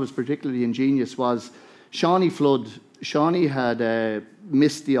I thought was particularly ingenious, was Shawnee Flood. Shawnee had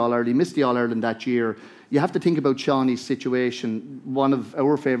missed the All-Ireland. He missed the All-Ireland that year. You have to think about Shawnee's situation, one of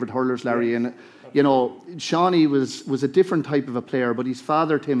our favourite hurlers, Larry. And, Shawnee was a different type of a player, but his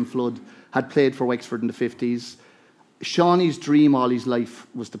father, Tim Flood, had played for Wexford in the 50s. Shawnee's dream all his life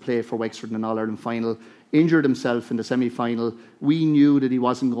was to play for Wexford in an All-Ireland final. Injured himself in the semi-final. We knew that he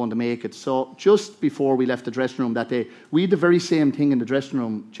wasn't going to make it. So just before we left the dressing room that day, we had the very same thing in the dressing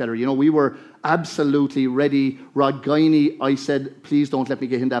room, Cheddar. We were absolutely ready. Rod Guiney, I said, please don't let me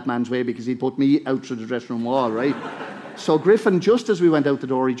get in that man's way, because he'd put me out through the dressing room wall, right? So Griffin, just as we went out the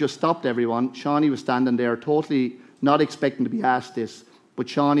door, he just stopped everyone. Shawnee was standing there, totally not expecting to be asked this. But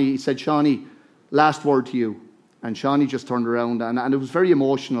he said, Shawnee, last word to you. And Shawnee just turned around, and it was very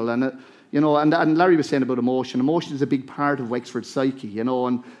emotional. And Larry was saying about emotion. Emotion is a big part of Wexford's psyche,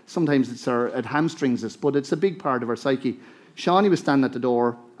 and sometimes it hamstrings us, but it's a big part of our psyche. Shawnee was standing at the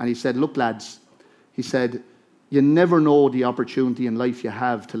door, and he said, look, lads, he said, you never know the opportunity in life you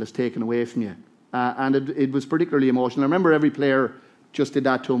have till it's taken away from you. And it was particularly emotional. I remember every player just did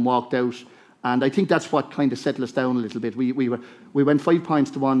that to him, walked out. And I think that's what kind of settled us down a little bit. We went 5 points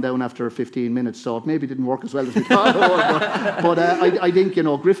to 1 down after 15 minutes, so it maybe didn't work as well as we thought it would. But I think,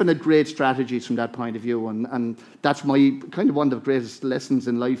 Griffin had great strategies from that point of view, and that's my kind of one of the greatest lessons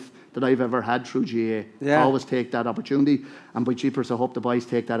in life that I've ever had through GAA. Yeah. Always take that opportunity, and by jeepers, I hope the boys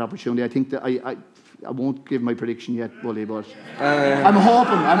take that opportunity. I think that I won't give my prediction yet, Willie, but I'm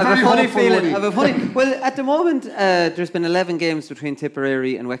hoping. I'm very hopeful, Willie. Well, at the moment, there's been 11 games between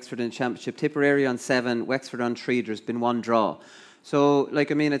Tipperary and Wexford in the Championship. Tipperary on 7, Wexford on 3. There's been 1 draw. So, I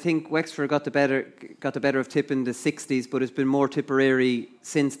think Wexford got the better of Tip in the 60s, but it's been more Tipperary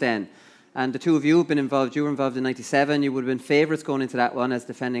since then. And the two of you have been involved. You were involved in 97. You would have been favourites going into that one as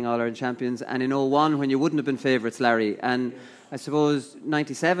defending All-Ireland champions. And in 01, when you wouldn't have been favourites, Larry. And I suppose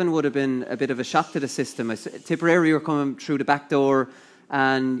 97 would have been a bit of a shock to the system. Tipperary were coming through the back door,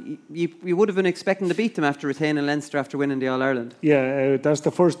 and you would have been expecting to beat them after retaining Leinster after winning the All-Ireland. Yeah, that's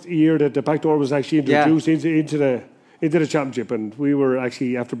the first year that the back door was actually introduced into the championship, and we were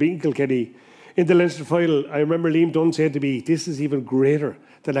actually, after beating Kilkenny in the Leinster final, I remember Liam Dunn saying to me, this is even greater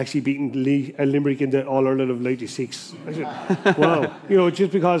than actually beating Limerick in the All-Ireland of 96. I said, wow.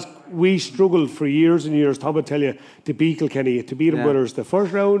 Just because we struggled for years and years, Tom would tell you, to beat Kilkenny, to beat them, whether it's the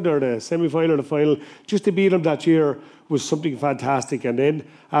first round or the semi-final or the final, just to beat them that year was something fantastic. And then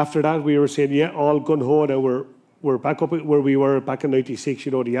after that, we were saying, all gun-ho, now we're back up where we were back in 96.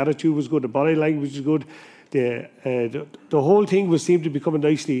 The attitude was good, the body language was good. The whole thing seemed to be coming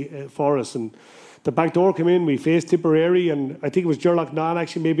nicely for us. And the back door came in, we faced Tipperary, and I think it was Gerlach Nan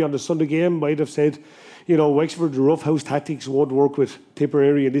actually maybe on the Sunday game might have said, Wexford's roughhouse tactics won't work with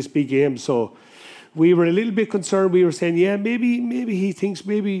Tipperary in this big game. So we were a little bit concerned. We were saying, maybe he thinks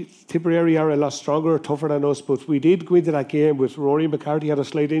maybe Tipperary are a lot stronger, tougher than us. But we did go into that game with Rory McCarthy had a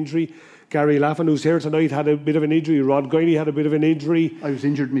slight injury. Gary Laffin, who's here tonight, had a bit of an injury. Rod Guiney had a bit of an injury. I was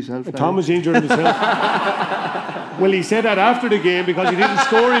injured myself. Tom was injured himself. Well, he said that after the game because he didn't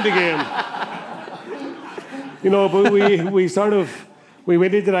score in the game. But we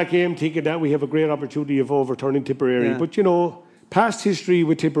went into that game thinking that we have a great opportunity of overturning Tipperary. Yeah. But, past history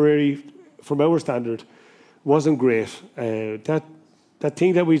with Tipperary, from our standard, wasn't great. That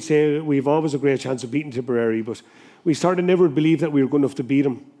thing that we'd say, we've always a great chance of beating Tipperary, but we sort of never believed that we were good enough to beat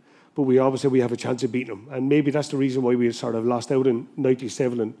them, but we always said we have a chance of beating them. And maybe that's the reason why we sort of lost out in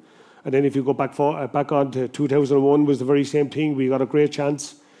 97. And then if you go back on to 2001 was the very same thing. We got a great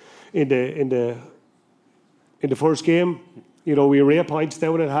chance in the first game. You know, we were 8 points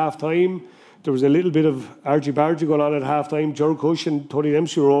down at half time. There was a little bit of argy-bargy going on at half-time. Ger Cush and Tony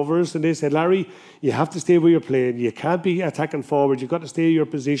Dempsey were over us, and they said, Larry, you have to stay where you're playing. You can't be attacking forward. You've got to stay in your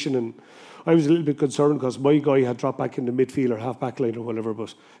position. And I was a little bit concerned because my guy had dropped back in the midfield or half-back line or whatever.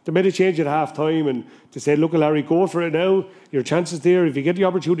 But they made a change at half-time, and they said, look, Larry, go for it now. Your chance is there. If you get the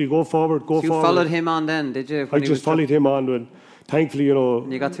opportunity, go forward, go forward. You followed him on then, did you? I just followed him on. And thankfully, you know...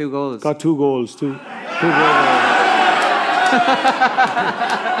 And you got 2 goals. Got 2 goals. Two goals.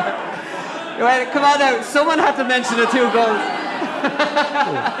 Well, come on now. Someone had to mention the 2 goals.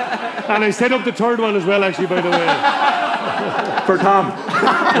 And I set up the 3rd one as well, actually, by the way. For Tom.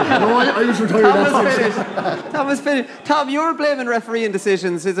 No, I was retired. Tom was finished. Tom, you were blaming refereeing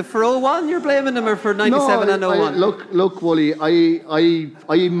decisions. Is it for 01 you're blaming them, or for 97 and 01? Look, Wooly, I'm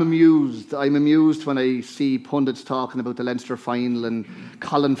amused. I'm amused when I see pundits talking about the Leinster final and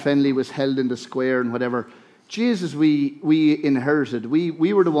Colin Fennelly was held in the square and whatever. Jesus, we inherited.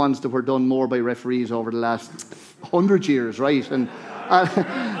 We were the ones that were done more by referees over the last 100 years, right? And I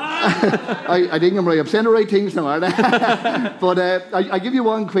think I'm right. I'm saying the right things now, aren't I? But I give you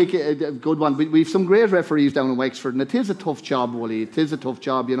one quick, good one. We've some great referees down in Wexford, and it is a tough job, Wooly. It is a tough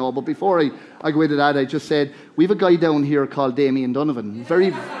job, you know. But before I go into that, I just said we've a guy down here called Damien Donovan. Very,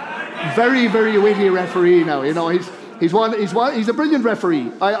 very, very witty referee now. You know, He's a brilliant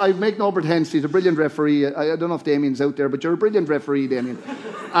referee. I make no pretense. He's a brilliant referee. I don't know if Damien's out there, but you're a brilliant referee, Damien.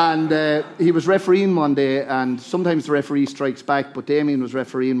 And he was refereeing one day, and sometimes the referee strikes back, but Damien was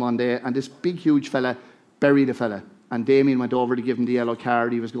refereeing one day, and this big, huge fella buried a fella. And Damien went over to give him the yellow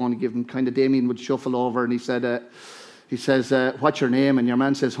card. He was going to give him, Damien would shuffle over, and he says, what's your name? And your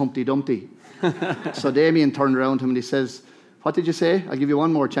man says, Humpty Dumpty. So Damien turned around to him and he says, what did you say? I'll give you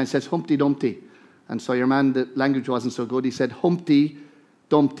one more chance. He says, Humpty Dumpty. And so your man, the language wasn't so good. He said, Humpty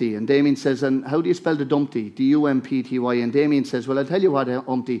Dumpty. And Damien says, and how do you spell the Dumpty? D-U-M-P-T-Y. And Damien says, well, I'll tell you what,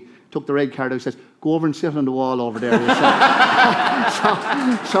 Humpty. Took the red card out. He says, go over and sit on the wall over there. So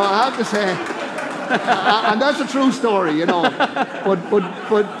I have to say, and that's a true story, you know. But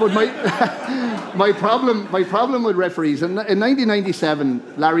my problem with referees, in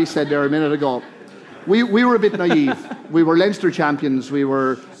 1997, Larry said there a minute ago, we were a bit naive. We were Leinster champions.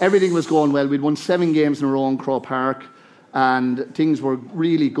 Everything was going well. We'd won 7 games in a row in Croke Park, and things were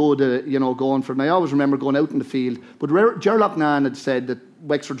really good, going for them. I always remember going out in the field. But Ger Loughnane had said that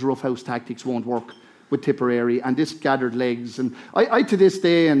Wexford's roughhouse tactics won't work with Tipperary, and this gathered legs. And I to this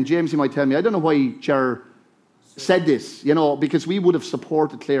day, and James, you might tell me, I don't know why Ger said this, because we would have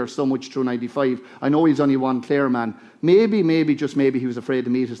supported Clare so much through 95. I know he's only one Clare man. Maybe, just maybe he was afraid to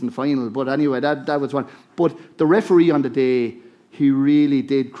meet us in the final. But anyway, that was one. But the referee on the day, he really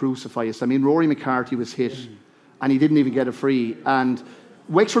did crucify us. I mean, Rory McCarthy was hit, and he didn't even get a free. And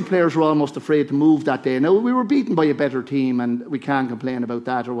Wexford players were almost afraid to move that day. Now, we were beaten by a better team, and we can't complain about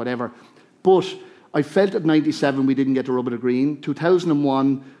that or whatever. But I felt at 97 we didn't get the rub of the green.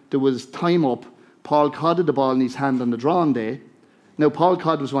 2001, there was time up. Paul Codd had the ball in his hand on the drawn day. Now, Paul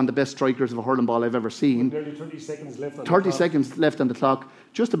Codd was one of the best strikers of a hurling ball I've ever seen. Nearly 30 seconds left on 30 seconds left on the clock.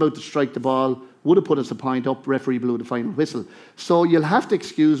 Just about to strike the ball. Would have put us a point up. Referee blew the final whistle. So you'll have to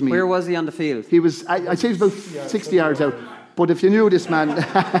excuse me. Where was he on the field? He was, I'd say he was about 60 yards out. But if you knew this man,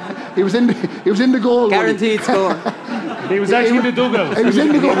 he was in the goal. Guaranteed score. He was actually in the dugout. He was in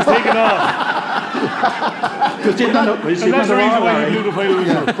the goal. He was taken off.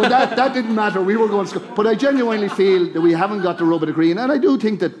 But that didn't matter. We were going to score. But I genuinely feel that we haven't got the rub of the green, and I do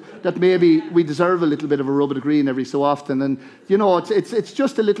think that maybe we deserve a little bit of a rub of the green every so often. And it's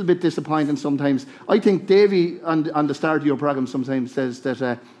just a little bit disappointing sometimes. I think Davy on the start of your programme sometimes says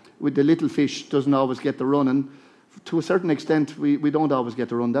that with the little fish doesn't always get the running. To a certain extent, we don't always get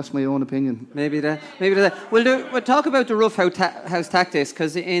the run. That's my own opinion. Maybe that. We'll talk about the rough house tactics,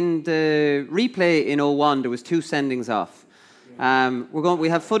 because in the replay in 01 there was 2 sendings off. We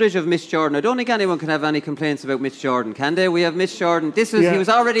have footage of Mitch Jordan. I don't think anyone can have any complaints about Mitch Jordan, can they? We have Mitch Jordan. He was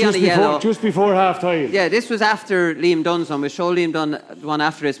already on a yellow just before half time. Yeah, this was after Liam Dunn's one. We'll show Liam Dunn one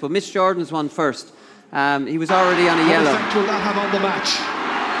after this, but Mitch Jordan's one first. He was already on a yellow. What effect will that have on the match?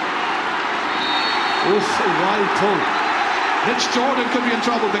 Oof, a wild pull. Mitch Jordan could be in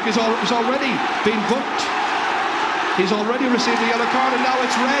trouble because he's already been booked. He's already received a yellow card, and now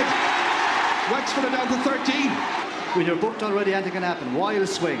it's red. Wexford are down to 13. When you're booked already, anything can happen. Wild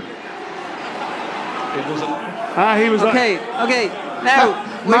swing. It was he was okay.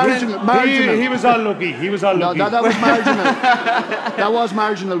 Now, marginal. He was unlucky. He was unlucky. No, that was marginal. That was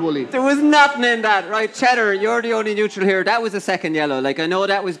marginal, Wooly. There was nothing in that, right? Cheddar, you're the only neutral here. That was a second yellow. Like, I know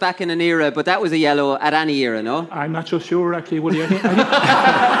that was back in an era, but that was a yellow at any era, no? I'm not so sure, actually, Woody. I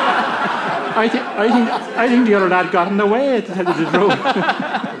think the other lad got in the way, to tell you the truth.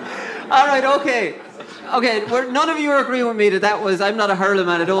 All right, okay. Okay, none of you are agreeing with me that was. I'm not a hurling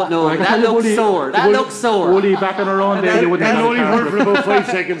man. I don't know. That looks sore. That looks sore. Woody back on her own day. That only hurt for about 5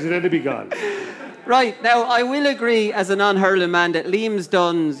 seconds and then it'd be gone. Right, now I will agree as a non-hurling man that Liam's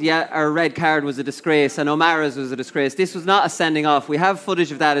Dunn's red card was a disgrace and O'Mara's was a disgrace. This was not a sending off. We have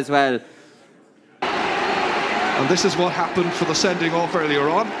footage of that as well. And this is what happened for the sending off earlier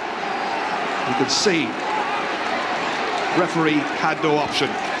on. You can see referee had no option.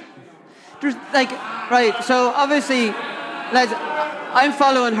 There's right, so obviously, lads, I'm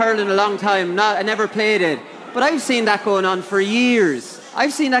following hurling a long time. I never played it, but I've seen that going on for years.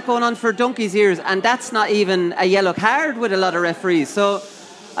 I've seen that going on for donkey's years, and that's not even a yellow card with a lot of referees. So,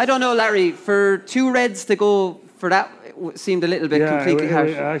 I don't know, Larry, for 2 reds to go for that seemed a little bit completely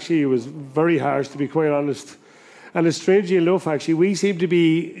harsh. Actually, it was very harsh, to be quite honest. And it's strangely enough, actually, we seemed to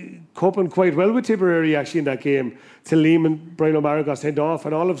be coping quite well with Tipperary, actually, in that game, till Liam and Brian O'Mara got sent off,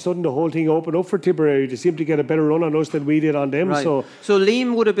 and all of a sudden the whole thing opened up for Tipperary. They seemed to get a better run on us than we did on them. Right. So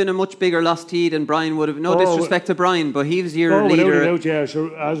Liam would have been a much bigger loss to than Brian would have. No disrespect to Brian, but he was your leader. Without a doubt, yeah.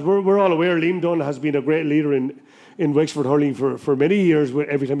 Sure. As we're all aware, Liam Dunn has been a great leader in Wexford hurling for many years,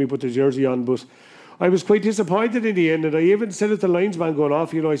 every time he put the jersey on. But I was quite disappointed in the end, and I even said it to the linesman going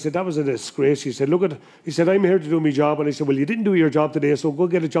off, I said, that was a disgrace. He said, he said, I'm here to do my job. And I said, well, you didn't do your job today, so go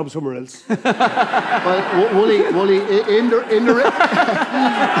get a job somewhere else. Well, Wooly, in the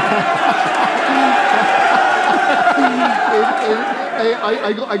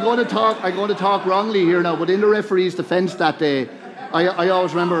I'm going to talk wrongly here now, but in the referee's defence that day, I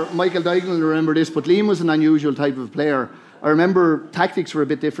always remember, Michael Dignall will remember this, but Liam was an unusual type of player. I remember tactics were a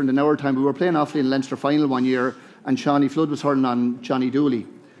bit different in our time. We were playing Offaly in Leinster final one year, and Shawnee Flood was hurling on Johnny Dooley.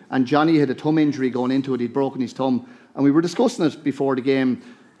 And Johnny had a thumb injury going into it. He'd broken his thumb. And we were discussing it before the game.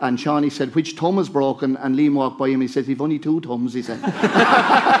 And Shawnee said, which thumb is broken? And Liam walked by him. He said, you've only 2 thumbs, he said.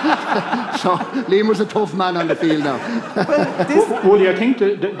 So Liam was a tough man on the field now. Well, I think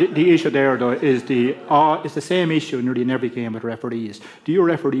the issue there, though, is it's the same issue nearly in every game with referees. Do you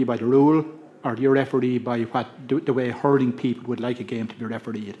referee by the rule, or do you referee by the way hurling people would like a game to be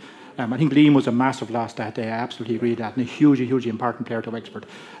refereed? I think Liam was a massive loss that day. I absolutely agree with that, and a hugely important player to Wexford.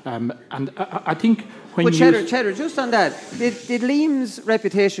 And I think when Cheddar, just on that, did Liam's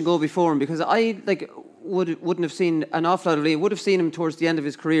reputation go before him? Because I wouldn't have seen an awful lot of Liam. Would have seen him towards the end of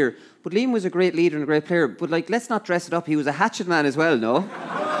his career. But Liam was a great leader and a great player. But let's not dress it up. He was a hatchet man as well, no?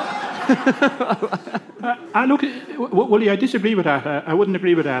 Look, Willie, I disagree with that. I wouldn't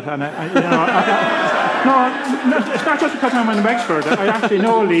agree with that. And no, it's not just because I'm in Wexford. I actually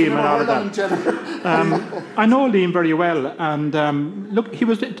know Liam and all of that. I know Liam very well, and look, he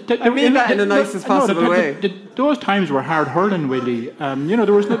was. I mean that in the nicest possible way. Those times were hard hurling, Willie.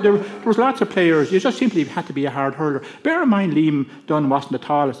 There was lots of players. You just simply had to be a hard hurler. Bear in mind, Liam Dunn wasn't the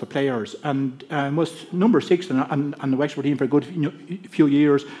tallest of players, and was number 6 on the Wexford team for a good few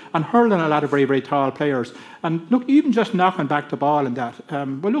years, and hurling a lot of very, very tall players. And look, even just knocking back the ball and that.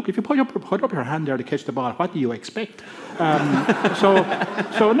 Well, look, if you put up your hand there to catch the ball, what do you expect?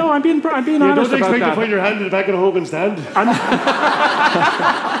 So no, I'm being honest about that. You don't expect to find your hand in the back of the Hogan stand.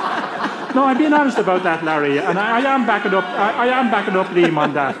 No, I'm being honest about that, Larry, and I am backing up Liam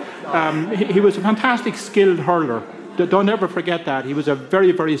on that. He was a fantastic, skilled hurler. Don't ever forget that. He was a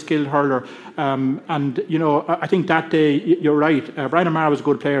very, very skilled hurler. And, I think that day, you're right, Brian O'Mara was a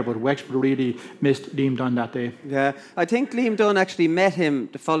good player, but Wexford really missed Liam Dunn that day. Yeah, I think Liam Dunn actually met him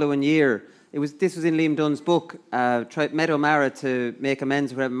the following year. This was in Liam Dunn's book. Met O'Mara to make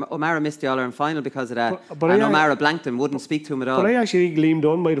amends. O'Mara missed the All-Ireland final because of that. And O'Mara blanked him, wouldn't speak to him at all. But I actually think Liam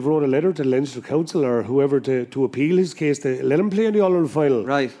Dunn might have wrote a letter to the Leinster Council or whoever to appeal his case to let him play in the All-Ireland final.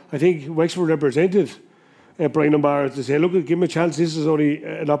 Right. I think Wexford represented Brian O'Mara to say, look, give him a chance. This is only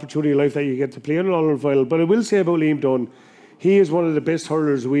an opportunity in life that you get to play in an All-Ireland final. But I will say about Liam Dunn, he is one of the best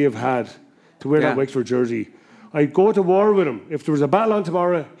hurlers we have had to wear that Wexford jersey. I'd go to war with him. If there was a battle on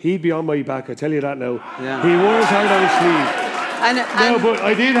tomorrow, he'd be on my back. I tell you that now. Yeah. He wore his heart on his sleeve. But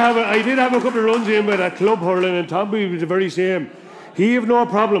I did have a couple of runs in with a club hurling, and Tomby was the very same. He have no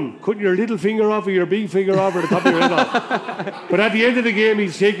problem cutting your little finger off or your big finger off or the top of your head off. But at the end of the game,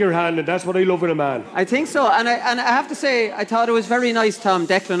 he'd shake your hand, and that's what I love in a man. I think so, and I have to say, I thought it was very nice, Tom.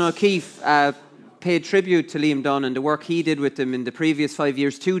 Declan O'Keefe paid tribute to Liam Dunn and the work he did with him in the previous 5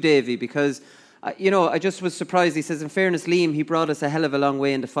 years to Davy, because I just was surprised. He says, in fairness, Liam, he brought us a hell of a long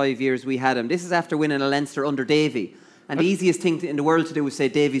way in the 5 years we had him. This is after winning a Leinster under Davy. And the easiest thing in the world to do was say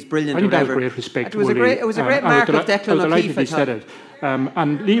Davy's brilliant. I think or that was whatever. great respect. It was a great mark of Declan O'Keefe. He said it.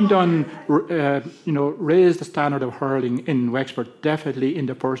 And Liam Dunn, raised the standard of hurling in Wexford definitely in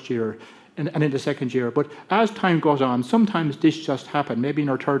the first year and in the second year. But as time goes on, sometimes this just happens. Maybe in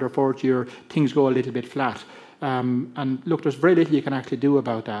our third or fourth year, things go a little bit flat. And look, there's very little you can actually do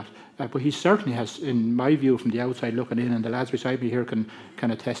about that. But he certainly has, in my view, from the outside looking in, and the lads beside me here can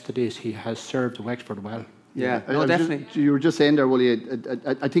attest to this, he has served Wexford well. Yeah, no, definitely. You were just saying there, Willie,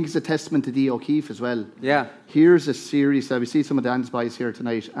 I think it's a testament to Dee O'Keefe as well. Yeah. Here's a series, we see some of Dan's boys here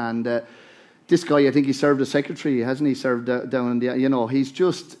tonight, and this guy, I think he served as secretary, hasn't he? Served down in the, he's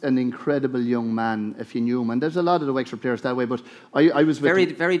just an incredible young man, if you knew him. And there's a lot of the Wexford players that way, but I was with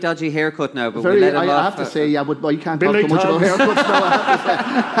him. Very dodgy haircut now, but we let him off. I have to say, yeah, but I can't talk too much about haircuts now, I have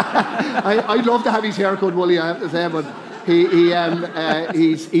to say. I'd love to have his haircut, Willie, I have to say, but he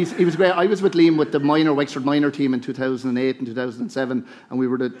was great. I was with Liam with the Wexford minor team in 2008 and 2007, and we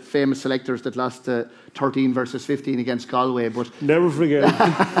were the famous selectors that lost 13 versus 15 against Galway. But never forget.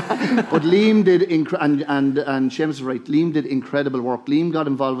 But Liam did, and Seamus is right, Liam did incredible work. Liam got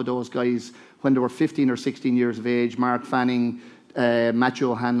involved with those guys when they were 15 or 16 years of age. Mark Fanning,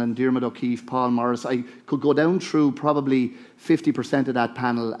 Matthew O'Hanlon, Diarmuid O'Keefe, Paul Morris. I could go down through probably 50% of that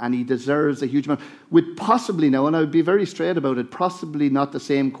panel, and he deserves a huge amount. With possibly now, and I would be very straight about it, possibly not the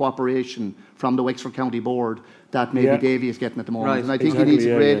same cooperation from the Wexford County Board that maybe Davy is getting at the moment. Right. And I think he needs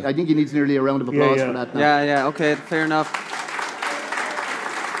I think he needs nearly a round of applause for that now. Yeah, okay, fair enough.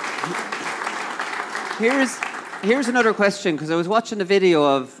 Here's another question, because I was watching the video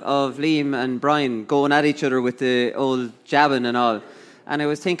of Liam and Brian going at each other with the old jabbing and all, and I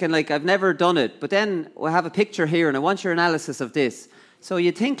was thinking, I've never done it, but then I have a picture here and I want your analysis of this. So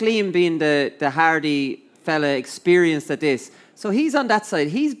you'd think Liam, being the hardy fella, experienced at this, so he's on that side,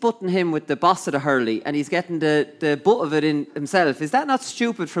 he's butting him with the boss of the hurley, and he's getting the butt of it in himself. Is that not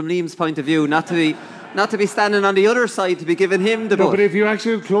stupid from Liam's point of view, not to be standing on the other side, to be giving him the butt? No, but if you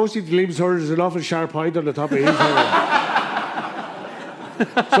actually look closely to Liam's hurl, there's an awful sharp point on the top of his hurl.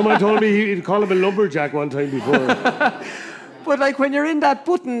 Someone told me he'd call him a lumberjack one time before. But when you're in that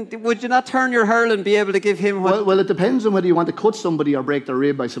button, would you not turn your hurl and be able to give him what... Well, it depends on whether you want to cut somebody or break their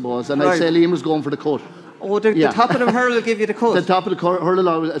rib, I suppose. And I'd say Liam was going for the cut. Oh, the top of the hurl will give you the cut? The top of the hurl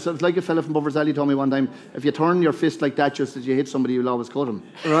always... It's like a fella from Buffers Alley told me one time, if you turn your fist like that just as you hit somebody, you'll always cut him.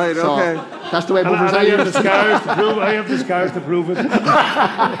 Right, so okay. That's the way Buffers Alley... I have the scars to prove it.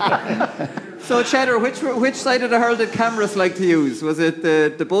 So, Cheddar, which side of the hurl did cameras like to use? Was it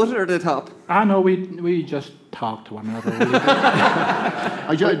the butt or the top? No, we just talked to one another.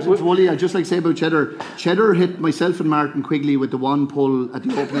 Wooly, I'd just like to say about Cheddar. Cheddar hit myself and Martin Quigley with the one pull at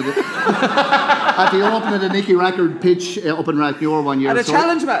the opening of the Nicky Rackard pitch up in Rathmuir one year. At a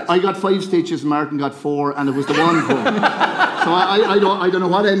challenge match? I got 5 stitches, Martin got 4, and it was the one pull. So I don't know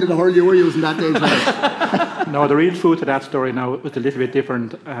what end of the hurl you were using that day. No, the real truth to that story now was a little bit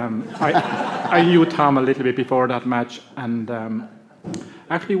different. I knew Tom a little bit before that match, and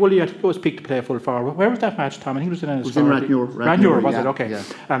actually, Wooly, I think it was picked to play full forward. Where was that match, Tom? I think it was in It was in Rathmuir. Rathmuir, was it? Okay. Yeah.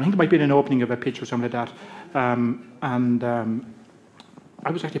 I think it might be an opening of a pitch or something like that. I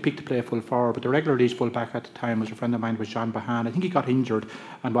was actually picked to play full forward, but the regular release full back at the time was a friend of mine, was John Bahan. I think he got injured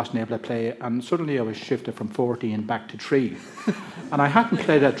and wasn't able to play, and suddenly I was shifted from 14 back to 3. And I hadn't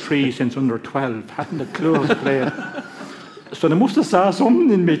played at 3 since under 12, hadn't a clue how to play it. So they must have saw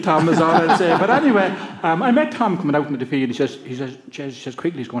something in me, Tom, is all I'll say. But anyway, I met Tom coming out into the field. He says,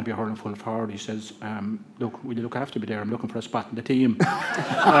 Quigley's going to be hurling full forward. He says, look, will you look after me there? I'm looking for a spot in the team.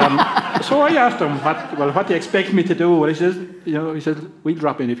 So I asked him, what do you expect me to do? Well, he says, we'll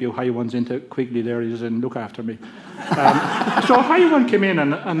drop in a few high ones into Quigley there. He says, and look after me. So high one came in,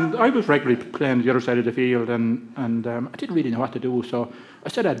 and I was regularly playing the other side of the field, and I didn't really know what to do. So I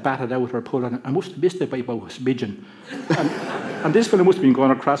said I'd bat it out or pull, and I must have missed it by about a smidgen. And this fellow must have been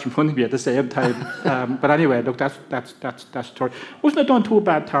going across in front of me at the same time. But anyway, look, that's the story. Wasn't it done too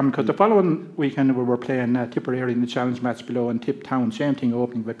bad, Tom? Because the following weekend we were playing Tipperary in the challenge match below, and Tip Town, same thing,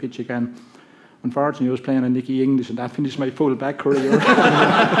 opening by pitch again. Unfortunately, I was playing on Nicky English, and that finished my full back career.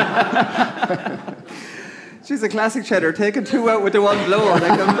 She's a classic, Cheddar, taking 2 out with the one blow.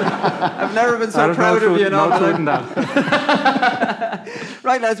 I've never been so proud of you.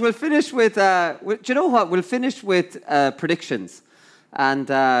 Right, lads, we'll finish with... do you know what? We'll finish with predictions. And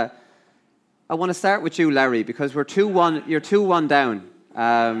I want to start with you, Larry, because we're 2-1. You're 2-1 down.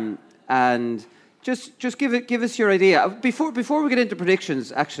 And just give us your idea. Before we get into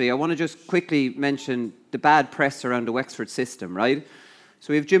predictions, actually, I want to just quickly mention the bad press around the Wexford system, right?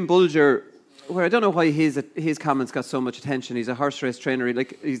 So we have Jim Bulger where I don't know why his comments got so much attention. He's a horse race trainer.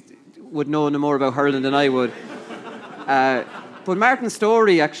 He would know no more about hurling than I would. But Martin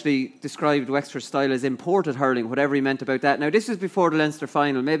Storey actually described Wexford's style as imported hurling, whatever he meant about that. Now, this is before the Leinster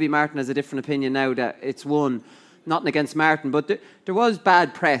final. Maybe Martin has a different opinion now that it's won. Nothing against Martin, but there was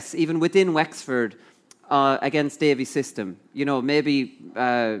bad press, even within Wexford, against Davy's system. Maybe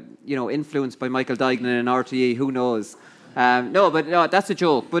influenced by Michael Duignan and RTE, who knows. No, that's a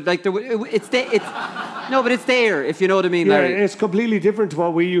joke. But it's there, if you know what I mean, Larry. Yeah, it's completely different to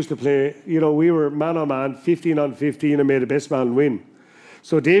what we used to play. We were man on man, 15 on 15, and made the best man win.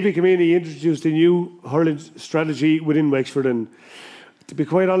 So Davy came in, he introduced a new hurling strategy within Wexford, and to be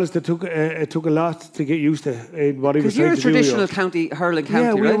quite honest, it took a lot to get used to what he was trying to do. Because you're a traditional county hurling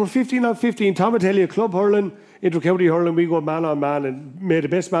county, right? Yeah, we were 15 on 15. Tom would tell you, club hurling, inter-county hurling, we go man on man and made the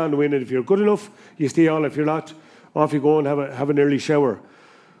best man win. And if you're good enough, you stay on. If you're not, off you go and have an early shower.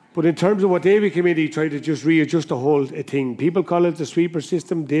 But in terms of what Davy came in, he tried to just readjust the whole thing. People call it the sweeper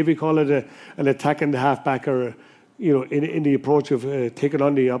system. Davy call it an attack in the half-back, or in the approach of taking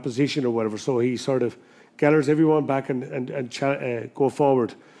on the opposition or whatever. So he sort of gathers everyone back and go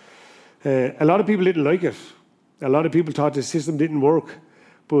forward. A lot of people didn't like it. A lot of people thought the system didn't work.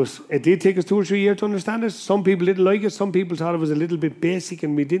 But it did take us 2 or 3 years to understand it. Some people didn't like it. Some people thought it was a little bit basic,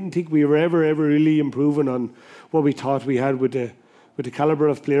 and we didn't think we were ever really improving on what we thought we had with the calibre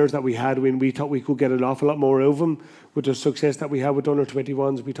of players that we had, when we thought we could get an awful lot more out of them. With the success that we had with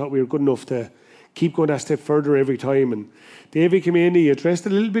under-21s, we thought we were good enough to keep going that step further every time. And Davy came in, he addressed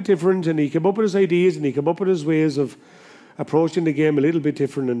it a little bit different, and he came up with his ideas, and he came up with his ways of approaching the game a little bit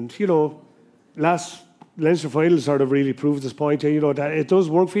different. And, last Leinster final sort of really proved this point, that it does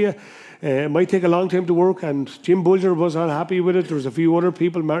work for you. It might take a long time to work, and Jim Bulger was unhappy with it. There was a few other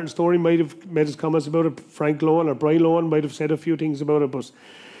people. Martin Storey might have made his comments about it. Frank Lohan or Brian Lohan might have said a few things about it. But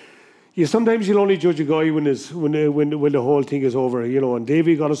sometimes you'll only judge a guy when the whole thing is over. And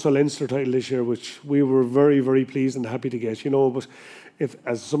Davy got us a Leinster title this year, which we were very, very pleased and happy to get. But if,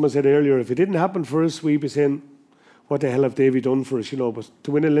 as someone said earlier, if it didn't happen for us, we'd be saying, what the hell have Davy done for us? But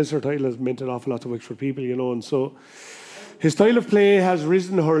to win a Leinster title has meant an awful lot to Wexford people. And so his style of play has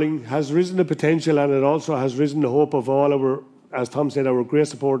risen the hurling, has risen the potential, and it also has risen the hope of all our, as Tom said, our great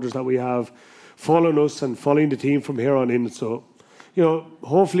supporters that we have following us and following the team from here on in. So,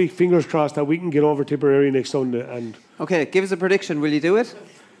 hopefully, fingers crossed, that we can get over Tipperary next Sunday. And okay, give us a prediction. Will you do it?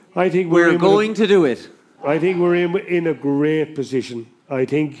 I think we're going to do it. I think we're in a great position. I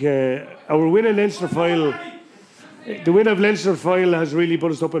think our win in Leinster final, the win of Leinster final has really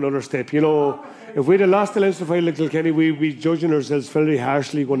put us up another step. If we'd have lost the Leinster final to Kilkenny, we'd be judging ourselves very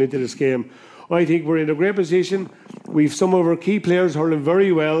harshly going into this game. I think we're in a great position. We've some of our key players hurling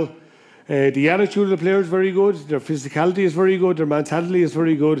very well. The attitude of the players is very good. Their physicality is very good. Their mentality is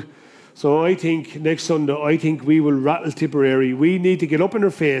very good. So I think next Sunday, we will rattle Tipperary. We need to get up in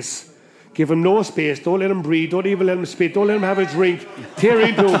their face, give them no space, don't let them breathe, don't even let them spit, don't let them have a drink, tear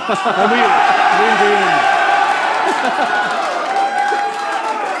into them, and we'll be in.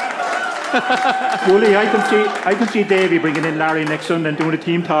 Wooly, I can see Davy bringing in Larry next Sunday and doing a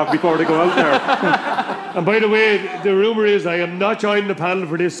team talk before they go out there. And by the way, the rumour is I am not joining the panel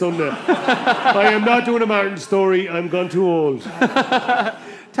for this Sunday. I am not doing a Martin Storey. I'm gone too old.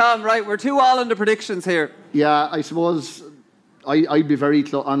 Tom, right, we're too all into predictions here. Yeah, I suppose I'd be very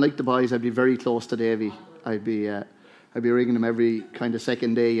close. Unlike the boys, I'd be very close to Davy. I'd be ringing him every kind of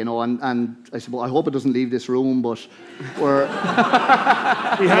second day, and I suppose I hope it doesn't leave this room, but we're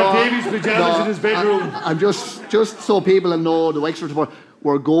he had Davy's pyjamas in his bedroom. I'm just so people know the Wexford support,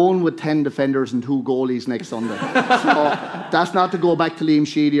 we're going with 10 defenders and 2 goalies next Sunday. So that's not to go back to Liam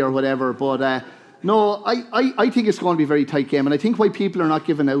Sheedy or whatever, but no, I think it's going to be a very tight game, and I think why people are not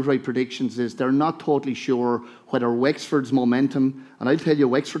giving outright predictions is they're not totally sure whether Wexford's momentum, and I'll tell you,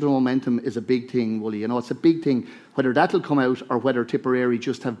 Wexford's momentum is a big thing, Wooly. It's a big thing, whether that'll come out or whether Tipperary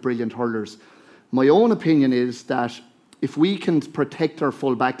just have brilliant hurlers. My own opinion is that if we can protect our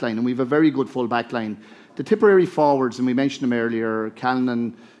full back line, and we have a very good full back line, the Tipperary forwards, and we mentioned them earlier,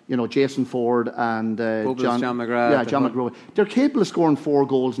 Callan, Jason Ford and John McGrath. Yeah, John McGrath. They're capable of scoring 4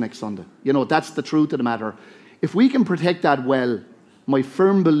 goals next Sunday. That's the truth of the matter. If we can protect that well, my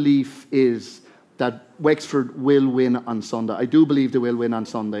firm belief is that Wexford will win on Sunday. I do believe they will win on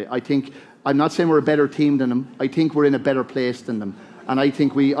Sunday. I'm not saying we're a better team than them. I think we're in a better place than them. And I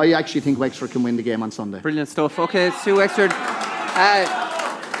actually think Wexford can win the game on Sunday. Brilliant stuff. Okay, Sue Wexford.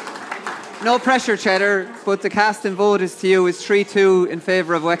 No pressure, Cheddar, but the casting vote is to you. Is 3-2 in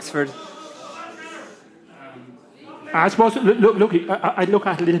favour of Wexford? I suppose, I'd look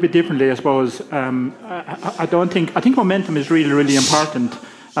at it a little bit differently, I suppose. I think momentum is really, really important.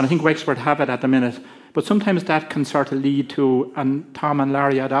 And I think Wexford have it at the minute. But sometimes that can sort of lead to, and Tom and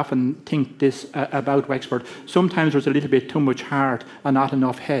Larry, I'd often think this about Wexford, sometimes there's a little bit too much heart and not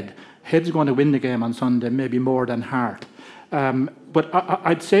enough head. Head's going to win the game on Sunday, maybe more than heart. But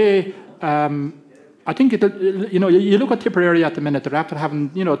I'd say, I think, you look at Tipperary at the minute, they're after having,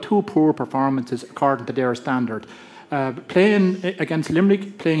 2 poor performances according to their standard. Playing against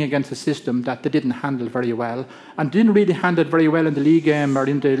Limerick, playing against a system that they didn't handle very well, and didn't really handle it very well in the league game or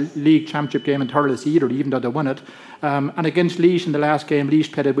in the league championship game in Thurles either, even though they won it. And against Laois in the last game, Laois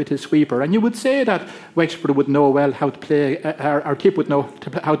played it with his sweeper. And you would say that Wexford would know well how to play, or Tip would know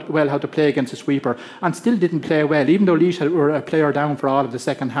how to play against a sweeper, and still didn't play well, even though Laois were a player down for all of the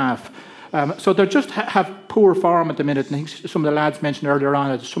second half. So they just have poor form at the minute. And I think some of the lads mentioned earlier on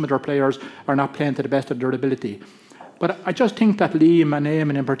that some of their players are not playing to the best of their ability. But I just think that Liam and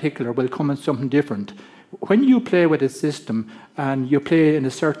Eamon in particular will come in something different. When you play with a system and you play in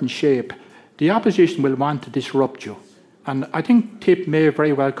a certain shape, the opposition will want to disrupt you. And I think Tip may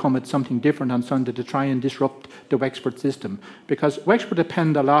very well come at something different on Sunday to try and disrupt the Wexford system. Because Wexford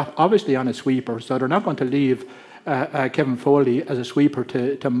depend a lot, obviously, on a sweeper, so they're not going to leave Kevin Foley as a sweeper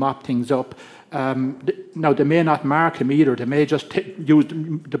to mop things up. Now, they may not mark him either. They may just use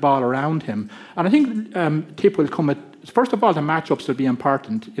the ball around him. And I think Tip will come at, first of all, the matchups will be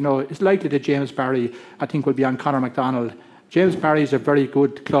important. It's likely that James Barry, I think, will be on Conor McDonald. James Barry is a very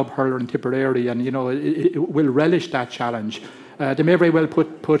good club hurler in Tipperary, and, it will relish that challenge. They may very well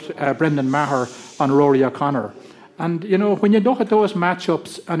put Brendan Maher on Rory O'Connor. And, when you look at those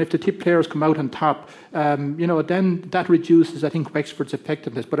matchups, and if the Tip players come out on top, then that reduces, I think, Wexford's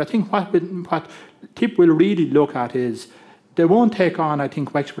effectiveness. But I think what Tip will really look at is they won't take on, I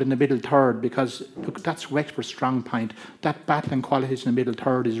think, Wexford in the middle third, because, look, that's Wexford's strong point. That battling qualities in the middle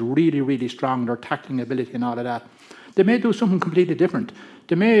third is really, really strong, their tackling ability and all of that. They may do something completely different.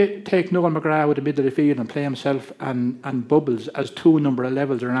 They may take Noel McGrath with the middle of the field and play himself and Bubbles as 2 number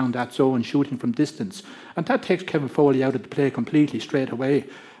 11s around that zone, shooting from distance. And that takes Kevin Foley out of the play completely straight away.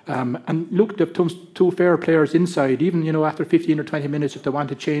 And look, they've 2 fair players inside, even after 15 or 20 minutes, if they want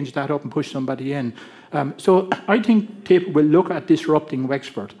to change that up and push somebody in. So I think Tip will look at disrupting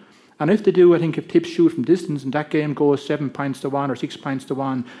Wexford. And if they do, I think if Tip shoot from distance and that game goes 7 points to 1 or 6 points to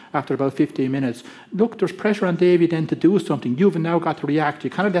 1 after about 15 minutes, look, there's pressure on Davy then to do something. You've now got to react. You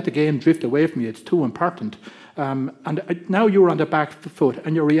can't let the game drift away from you. It's too important. And now you're on the back foot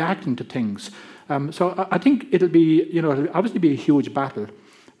and you're reacting to things. So I think it'll be, it'll obviously be a huge battle.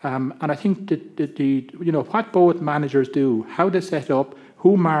 And I think that what both managers do, how they set up,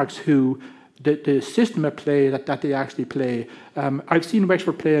 who marks who, the system of play that they actually play. I've seen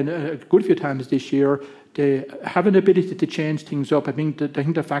Wexford play a good few times this year. They have an ability to change things up. I think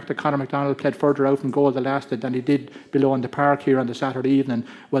the fact that Conor McDonald played further out from goal the last than he did below in the park here on the Saturday evening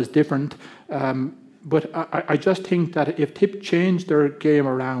was different. But I just think that if Tip changed their game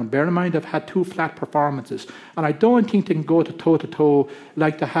around, bear in mind they've had 2 flat performances, and I don't think they can go to toe-to-toe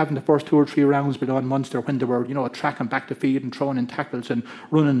like they have in the first 2 or 3 rounds below in Munster when they were, tracking back the field and throwing in tackles and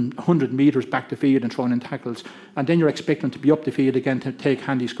running 100 metres back the field and throwing in tackles, and then you're expecting them to be up the field again to take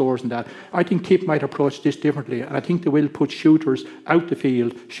handy scores and that. I think Tip might approach this differently, and I think they will put shooters out the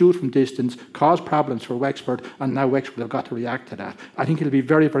field, shoot from distance, cause problems for Wexford, and now Wexford have got to react to that. I think it'll be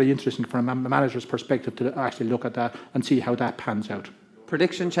very, very interesting from a manager's perspective to actually look at that and see how that pans out.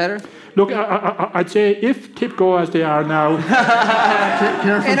 Prediction, Cheddar? Look, I'd say if Tip go as they are now,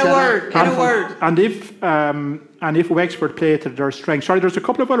 in a word, and if Wexford play to their strength. Sorry, there's a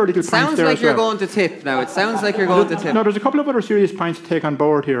couple of other little points there. Sounds like you're going to Tip now. It sounds like you're going to Tip. No, there's a couple of other serious points to take on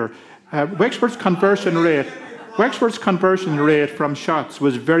board here. Wexford's conversion rate from shots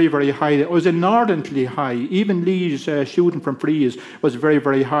was very, very high. It was inordinately high. Even Lee's shooting from frees was very,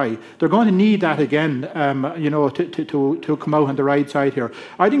 very high. They're going to need that again, to come out on the right side here.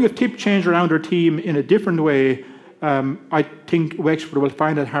 I think if Tip change around their team in a different way, I think Wexford will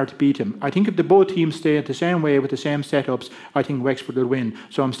find it hard to beat him. I think if the both teams stay the same way with the same setups, I think Wexford will win.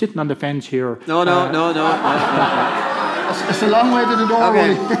 So I'm sitting on the fence here. No. It's a long way to the door.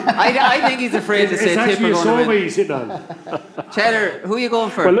 Okay. I think he's afraid to say Tip are going to win. It's sitting on. Cheddar, who are you going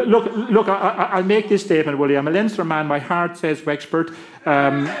for? Well, look. I'll make this statement, Willie. I'm a Leinster man. My heart says Wexford.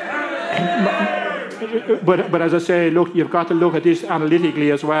 But as I say, look, you've got to look at this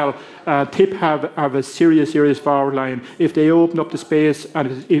analytically as well. Tip have a serious forward line. If they open up the space and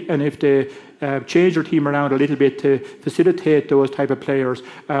if they change their team around a little bit to facilitate those type of players,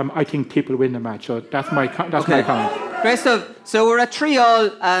 I think Tip will win the match. So that's my comment. Great stuff. So we're at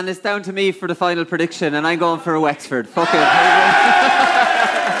 3-3 and it's down to me for the final prediction, and I'm going for Wexford. Fuck it.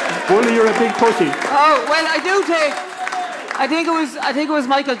 Willie, you're a big pussy. Oh, well, I I think it was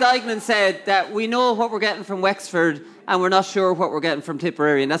Michael Dignan said that we know what we're getting from Wexford and we're not sure what we're getting from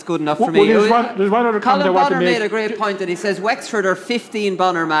Tipperary, and that's good enough for me. There's one other comment I Colin want to Bonner make. made a great point that he says Wexford are 15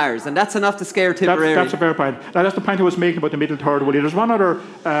 Bonner Mars, and that's enough to scare Tipperary. That's a fair point. That's the point I was making about the middle third, Willie. There's one other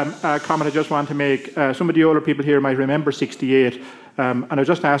comment I just want to make. Some of the older people here might remember 68. And I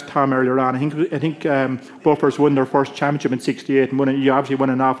just asked Tom earlier on. I think Buffers won their first championship in '68, and you obviously won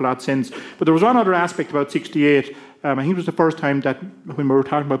an awful lot since. But there was one other aspect about '68. I think it was the first time that, when we were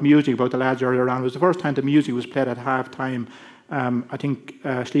talking about music, about the lads earlier on, it was the first time the music was played at half time. I think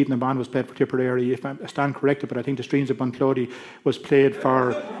Sleeve and Bond was played for Tipperary, if I stand corrected, but I think the Streams of Bunclody was played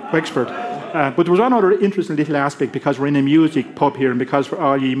for Wexford. But there was one other interesting little aspect, because we're in a music pub here, and because for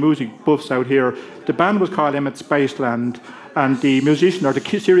all ye music buffs out here, the band was called Emmett Spiceland, and the musician, or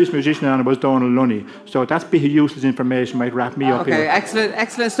the serious musician on it, was Donald Lunny. So that's a bit of useless information, might wrap me up here. Okay,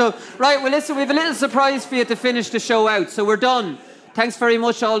 excellent stuff. Right, well listen, we have a little surprise for you to finish the show out, so we're done. Thanks very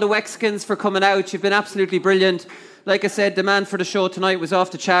much all the Wexicans for coming out. You've been absolutely brilliant. Like I said, demand for the show tonight was off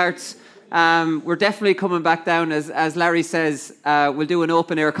the charts. We're definitely coming back down, as Larry says. We'll do an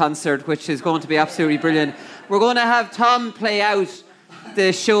open-air concert, which is going to be absolutely brilliant. We're going to have Tom play out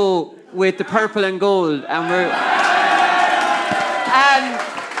the show with the purple and gold, and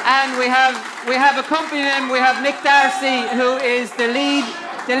we have accompanying him. We have Nick Darcy, who is the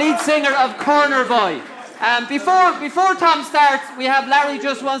lead singer of Corner Boy. Before Tom starts, we have Larry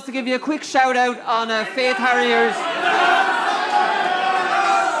just wants to give you a quick shout out on Faith Harriers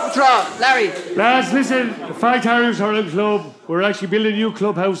draw. Larry. Lads, listen, the Faith Harriers Hurling Club, we're actually building a new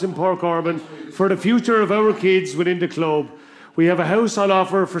clubhouse in Port Corbin for the future of our kids within the club. We have a house on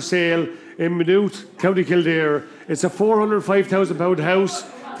offer for sale in Maynooth, County Kildare. It's a £405,000 house.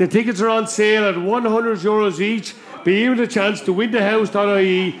 The tickets are on sale at €100 each. Be given a chance to win the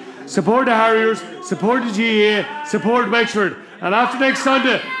house.ie. Support the Harriers, support the GAA, support Wexford. And after next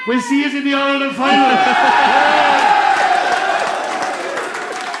Sunday, we'll see you in the All-Ireland final.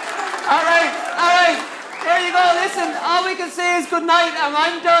 All right. There you go. Listen, all we can say is good night, and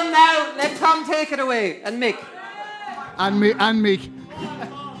I'm done now. Let Tom take it away. And Mick. And Mick.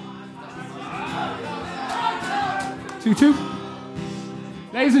 2-2.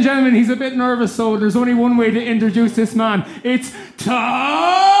 Ladies and gentlemen, he's a bit nervous, so there's only one way to introduce this man. It's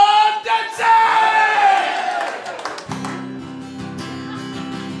Tom Dempsey!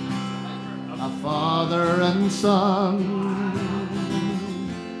 A father and son,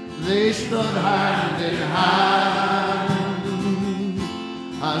 they stood hand in hand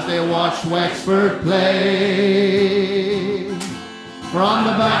as they watched Wexford play from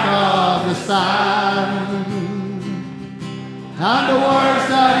the back of the stand. And the words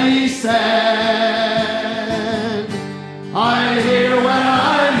that he said, I'll hear when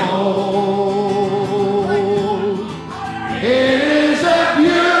I'm old. It is a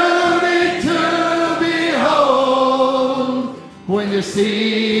beauty to behold when you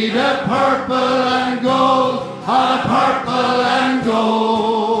see the purple and gold. The purple and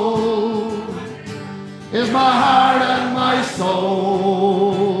gold is my heart and my soul.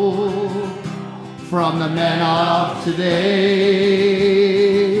 From the men of today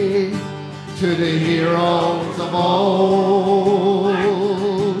to the heroes of old,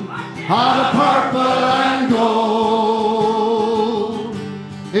 the purple and gold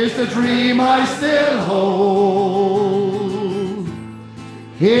is the dream I still hold.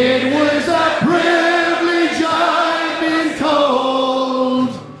 It was a privilege I've been told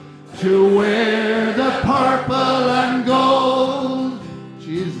to wear the purple and gold.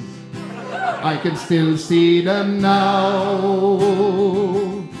 Jesus. I can still see them now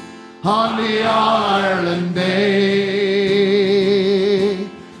on the All-Ireland Day,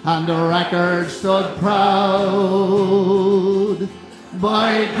 and the record stood proud.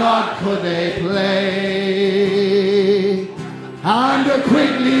 By God, could they play, and the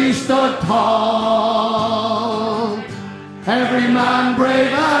Quigley stood tall, every man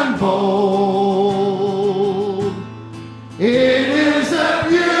brave and bold. It is a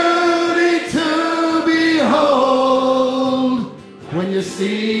beauty to behold when you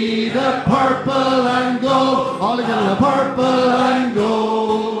see the purple and gold. All together, the purple and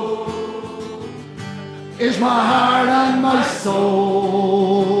gold is my heart and my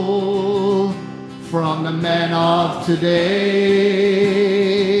soul. From the men of today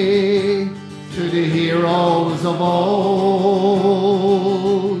to the heroes of old,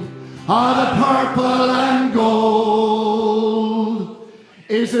 the purple and gold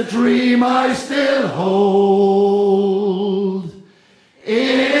is a dream I still hold.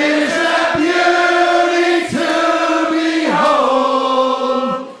 It is a beauty to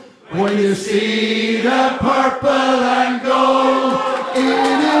behold when you see the purple purple and gold. It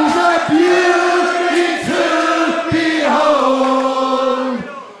is a beauty to behold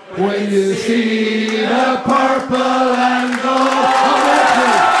when you see the purple and gold.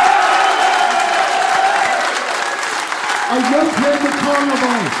 I just played the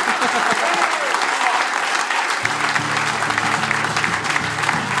carnival.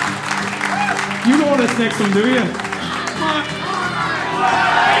 You know this next one, do you?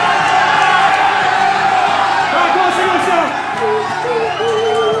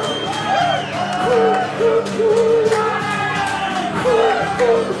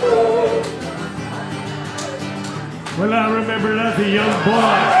 Well, I remember as a young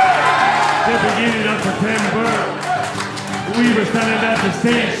boy, the beginning of September, we were standing at the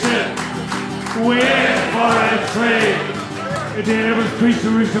station, waiting for a train. There was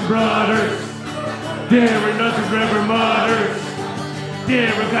preachers and brothers, there were nuns and reverend mothers,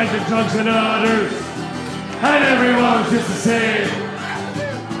 there were guys and drunks and others, and everyone was just the same.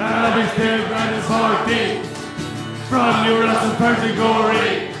 I'll be still running 40 from New Ross and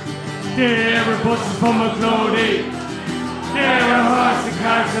Persigory. There were buses from McClody. There were horse and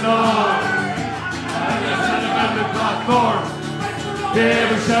carts and all. And the sentiment of Blackthorn. They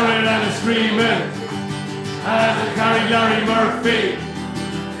were shouting and screaming. And the carried Larry Murphy.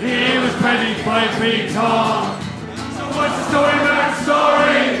 He was 25 feet tall. So what's the story about the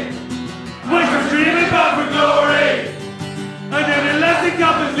story? Wexford dreaming about for glory. And then the electric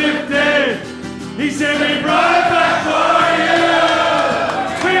cup was lifted. He said, we brought it back for you.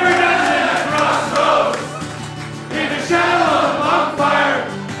 We were dancing in the crossroads, in the shadow of a bonfire,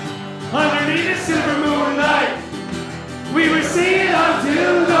 underneath the silver moonlight. We were singing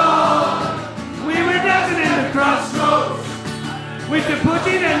until dawn. We were dancing in the crossroads, with the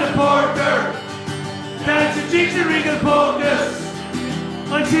pudding and the porter, dancing jigs and wriggle polkas,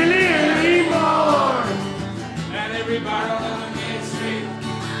 until the early morn. And every barrel on the main street,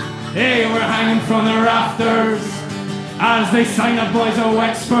 they were hanging from the rafters as they sang the boys of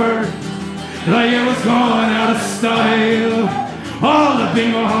Wexford like it was going out of style. All the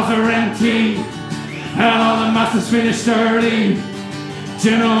bingo halls are empty and all the masses finished early. Do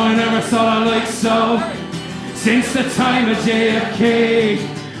you know I never saw a like so since the time of JFK.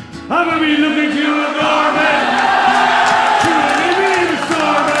 I'm gonna be looking to a garment, to a living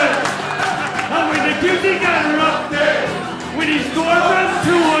storming. And when the beauty got erupted, when he scored from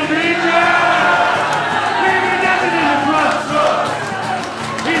 200 yards, we were dancing in the crossroads,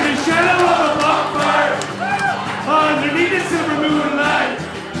 in the shadow of a bonfire, underneath the silver moonlight.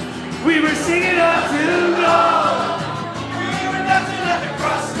 We were singing until dawn. We were dancing at the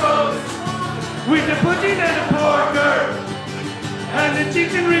crossroads, with the pudding and the porker, and the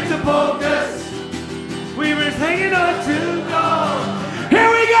cheeks and rings of polkas. We were hanging on till dawn. Here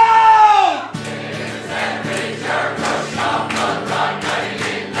we go!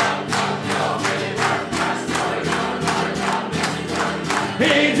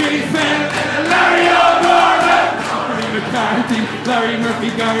 Adrian Fenn and Larry O'Gorman, Marie McCarthy, Larry Murphy,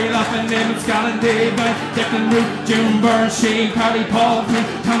 Gary Laughlin, Damon Scallon, Dave Van, Declan Root, Jim Byrne, Shane Carly, Paul Flynn,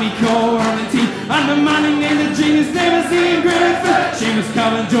 Tommy Coe, Arlen T, and the man who named the genius name is Ian Griffin. Seamus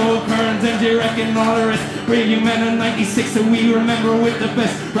Calvin, Joel Kearns, MJ Reck and all the rest. Radio Men in 96 and we remember with the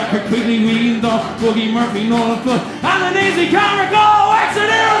best. Racker Quigley, Wheeling Dog, Boogie Murphy, Nolan Flood, and the names we can't recall. Exit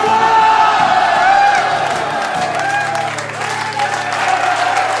here as well!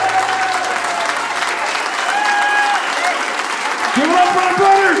 Give it up for our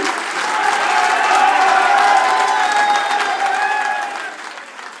brothers!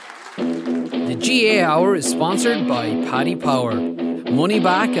 The GAA Hour is sponsored by Paddy Power. Money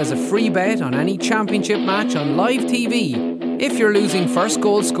back as a free bet on any championship match on live TV. If you're losing, first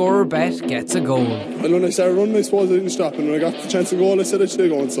goal scorer bet gets a goal. And when I started running, I suppose I didn't stop, and when I got the chance to goal, I said I should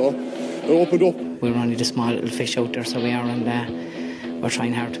go, and so I opened up. We're only the small little fish out there, so we are, and we're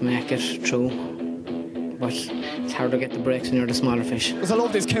trying hard to make it through. But it's hard to get the breaks when you're the smaller fish. Because I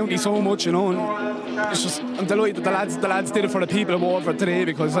love this county so much, you know, and it's just, I'm delighted that the lads did it for the people of Wexford today,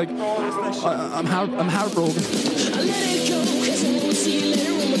 because like I'm heartbroken.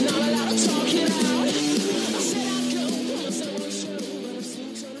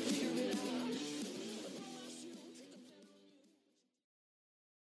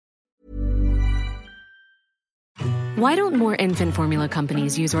 Why don't more infant formula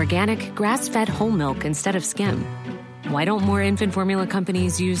companies use organic, grass-fed whole milk instead of skim? Why don't more infant formula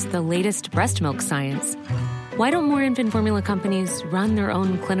companies use the latest breast milk science? Why don't more infant formula companies run their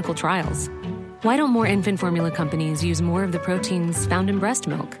own clinical trials? Why don't more infant formula companies use more of the proteins found in breast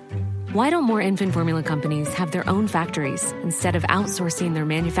milk? Why don't more infant formula companies have their own factories instead of outsourcing their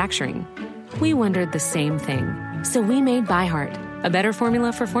manufacturing? We wondered the same thing. So we made ByHeart, a better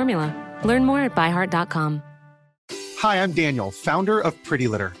formula for formula. Learn more at byheart.com. Hi, I'm Daniel, founder of Pretty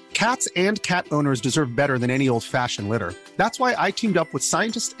Litter. Cats and cat owners deserve better than any old-fashioned litter. That's why I teamed up with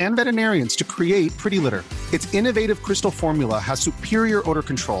scientists and veterinarians to create Pretty Litter. Its innovative crystal formula has superior odor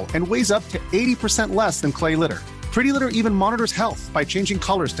control and weighs up to 80% less than clay litter. Pretty Litter even monitors health by changing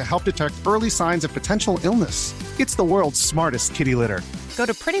colors to help detect early signs of potential illness. It's the world's smartest kitty litter. Go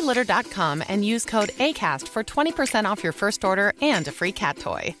to prettylitter.com and use code ACAST for 20% off your first order and a free cat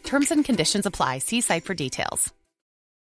toy. Terms and conditions apply. See site for details.